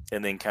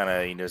then kind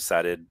of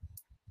decided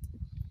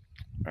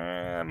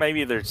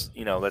maybe there's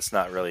that's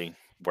not really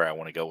where I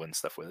want to go and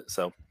stuff with it.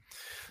 So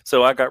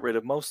I got rid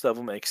of most of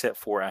them except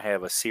for I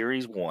have a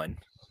Series 1,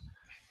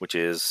 which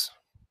is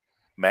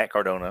Matt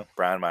Cardona,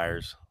 Brian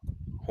Myers,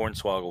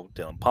 Hornswoggle,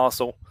 Dylan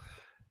Postle,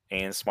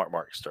 and Smart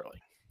Mark Sterling.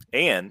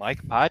 And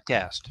Mike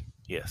Podcast.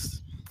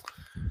 Yes.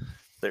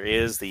 There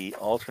is the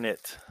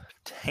alternate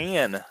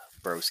tan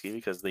broski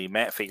because the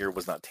matte figure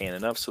was not tan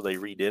enough, so they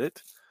redid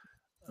it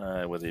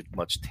with a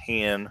much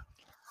tan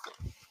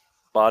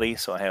body.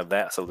 So I have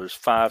that. So there's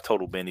 5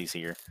 total bendies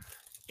here,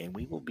 and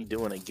we will be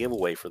doing a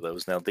giveaway for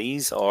those. Now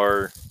these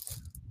are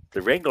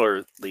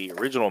the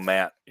original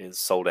matte is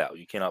sold out.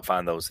 You cannot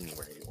find those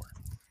anywhere anymore.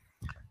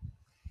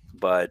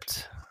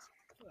 But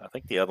I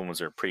think the other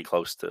ones are pretty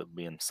close to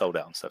being sold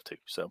out and stuff too.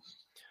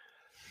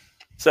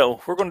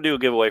 So we're going to do a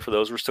giveaway for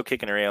those. We're still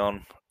kicking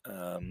around.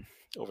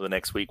 Over the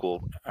next week,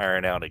 we'll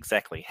iron out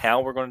exactly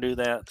how we're going to do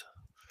that.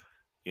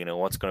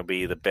 what's going to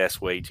be the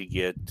best way to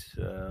get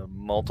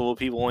multiple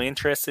people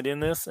interested in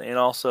this, and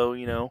also,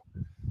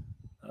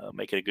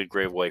 make it a good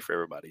giveaway for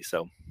everybody.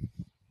 So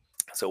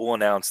we'll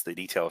announce the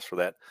details for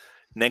that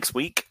next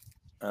week.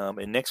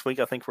 And next week,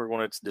 I think we're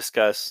going to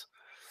discuss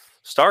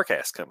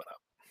Starcast coming up.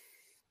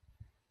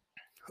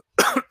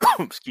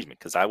 Excuse me,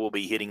 because I will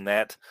be hitting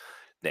that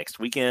next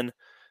weekend.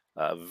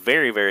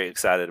 Very, very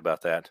excited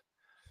about that.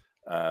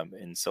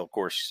 And so, of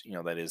course,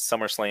 that is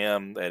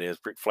SummerSlam. That is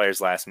Ric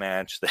Flair's last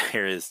match.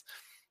 There is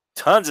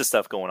tons of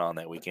stuff going on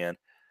that weekend.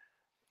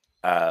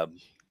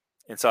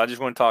 And so I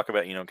just want to talk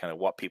about, kind of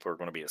what people are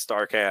going to be at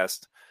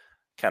StarCast,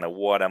 kind of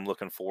what I'm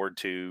looking forward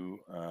to,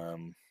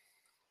 and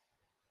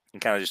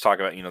kind of just talk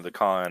about, the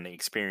con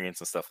experience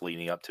and stuff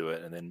leading up to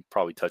it, and then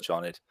probably touch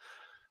on it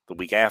the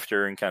week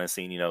after and kind of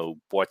seeing,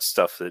 what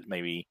stuff that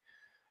maybe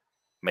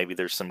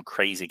there's some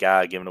crazy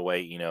guy giving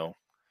away,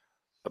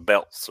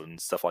 belts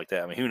and stuff like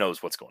that. I mean, who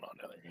knows what's going on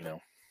down there,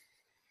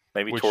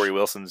 Maybe Tori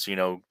Wilson's,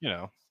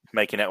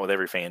 making out with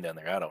every fan down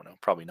there. I don't know.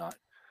 Probably not.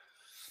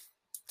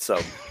 So,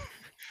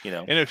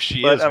 And if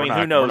she is,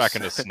 who knows? We're not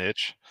going to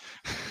snitch.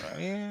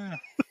 Yeah.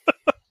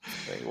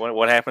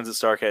 What happens at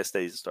StarCast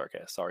stays at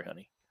StarCast. Sorry,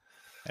 honey.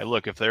 Hey,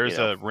 look, if there's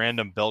a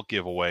random belt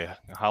giveaway,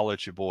 holla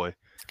at your boy.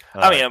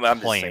 I'm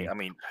just saying. I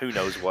mean, who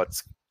knows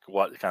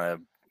what kind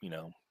of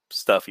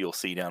stuff you'll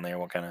see down there?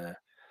 What kind of?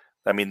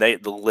 I mean,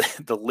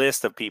 the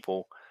list of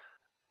people.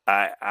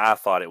 I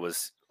thought it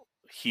was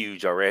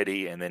huge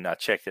already, and then I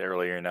checked it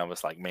earlier, and I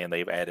was like, man,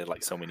 they've added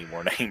like so many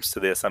more names to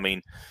this. I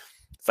mean,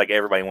 it's like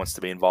everybody wants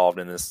to be involved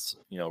in this,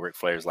 Ric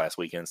Flair's last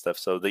weekend stuff.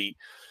 So the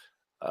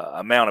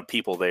amount of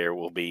people there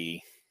will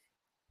be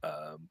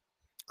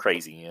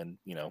crazy, and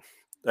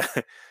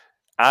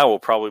I will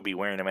probably be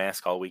wearing a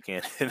mask all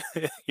weekend,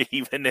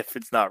 even if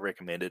it's not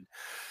recommended,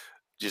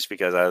 just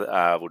because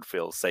I would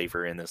feel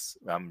safer in this.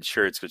 I'm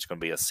sure it's just going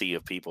to be a sea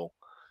of people.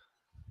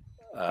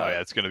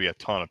 It's going to be a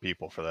ton of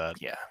people for that.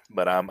 Yeah,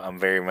 but I'm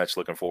very much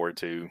looking forward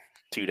to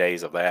 2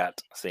 days of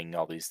that, seeing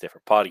all these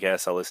different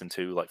podcasts I listen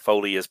to, like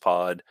Foley's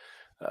Pod,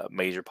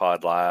 Major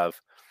Pod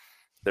Live.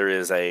 There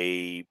is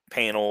a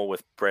panel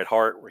with Bret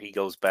Hart where he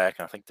goes back,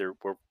 and I think they're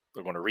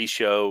going to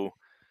re-show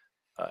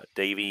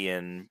Davey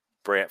and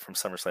Bret from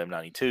SummerSlam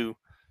 92,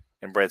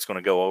 and Bret's going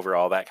to go over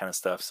all that kind of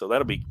stuff. So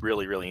that'll be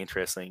really, really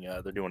interesting.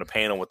 They're doing a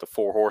panel with the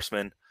 4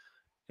 horsemen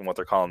and what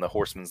they're calling the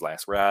Horseman's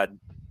Last Ride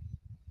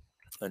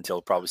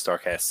until probably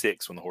StarCast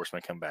 6 when the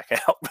horsemen come back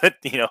out. But,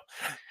 hey,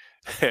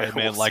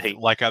 man,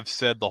 like I've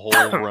said the whole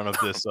run of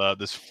this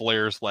this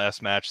Flair's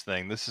last match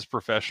thing, this is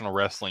professional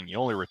wrestling. You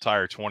only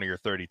retire 20 or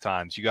 30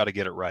 times. You got to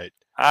get it right.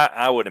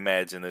 I would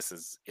imagine this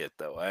is it,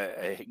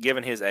 though.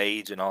 Given his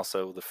age and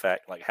also the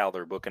fact like how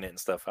they're booking it and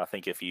stuff, I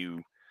think if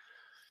you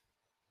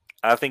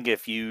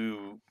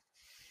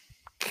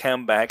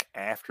come back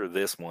after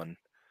this one,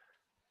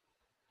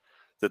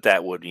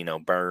 that would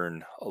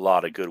burn a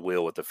lot of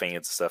goodwill with the fans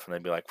and stuff, and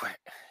they'd be like,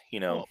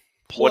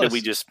 what did we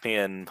just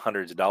spend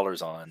hundreds of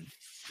dollars on?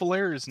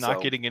 Flair is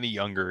not getting any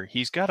younger.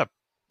 He's got a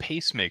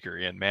pacemaker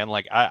in, man.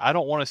 Like I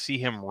don't want to see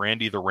him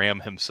Randy the Ram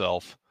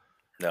himself.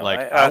 No,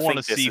 like I want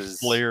to see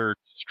Flair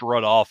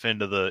strut off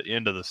into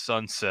the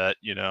sunset.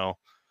 Yeah,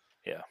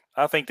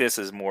 I think this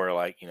is more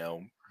like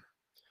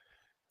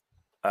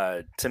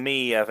to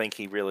me, I think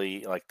he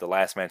really, like, the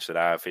last match that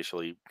I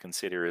officially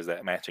consider is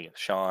that match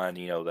against Shawn,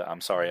 the I'm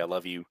Sorry, I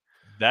Love You.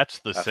 That's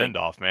the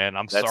send-off, man.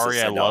 I'm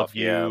sorry, I love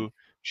you. Yeah.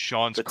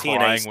 Shawn's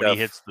crying when he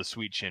hits the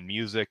Sweet Chin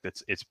music.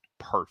 It's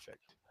perfect.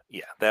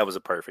 Yeah, that was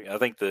a perfect. I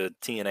think the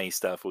TNA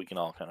stuff, we can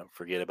all kind of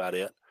forget about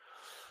it.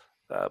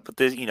 But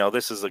this,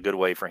 this is a good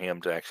way for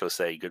him to actually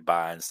say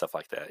goodbye and stuff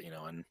like that,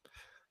 and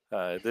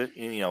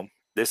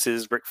this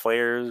is Ric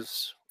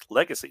Flair's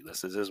legacy.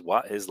 This is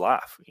his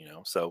life,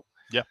 So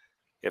yeah.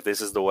 If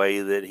this is the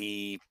way that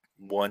he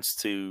wants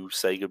to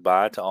say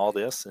goodbye to all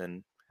this,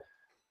 and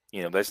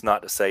that's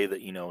not to say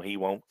that he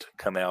won't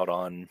come out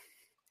on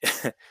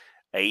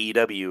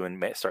AEW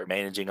and start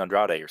managing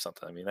Andrade or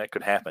something. I mean, that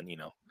could happen,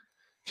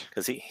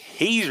 because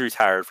he's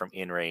retired from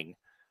in-ring,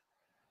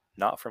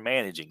 not from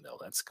managing, though.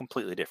 That's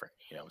completely different,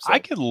 So. I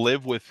could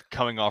live with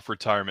coming off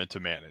retirement to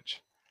manage.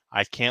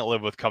 I can't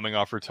live with coming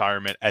off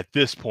retirement at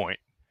this point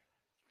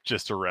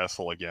just to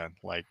wrestle again.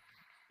 Like,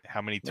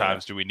 how many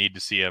times do we need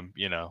to see him,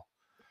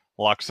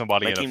 lock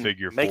somebody in a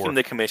figure make four? Him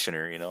the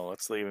commissioner,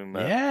 Let's leave him.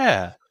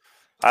 Yeah.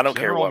 I don't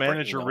care what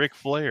manager Ric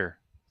Flair.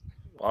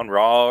 On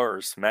Raw or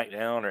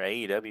SmackDown or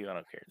AEW, I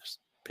don't care. Just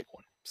pick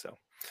one. So,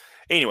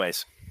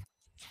 anyways,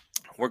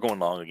 we're going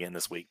long again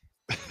this week.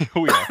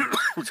 We are.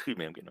 Excuse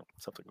me, I'm getting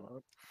something going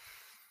on.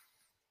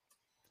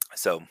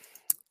 So,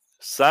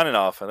 signing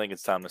off. I think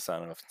it's time to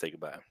sign off and say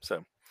goodbye.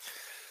 So,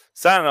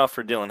 signing off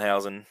for Dylan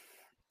Housen.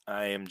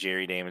 I am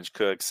Jerry Damage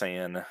Cook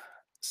saying,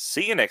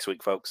 see you next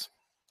week, folks.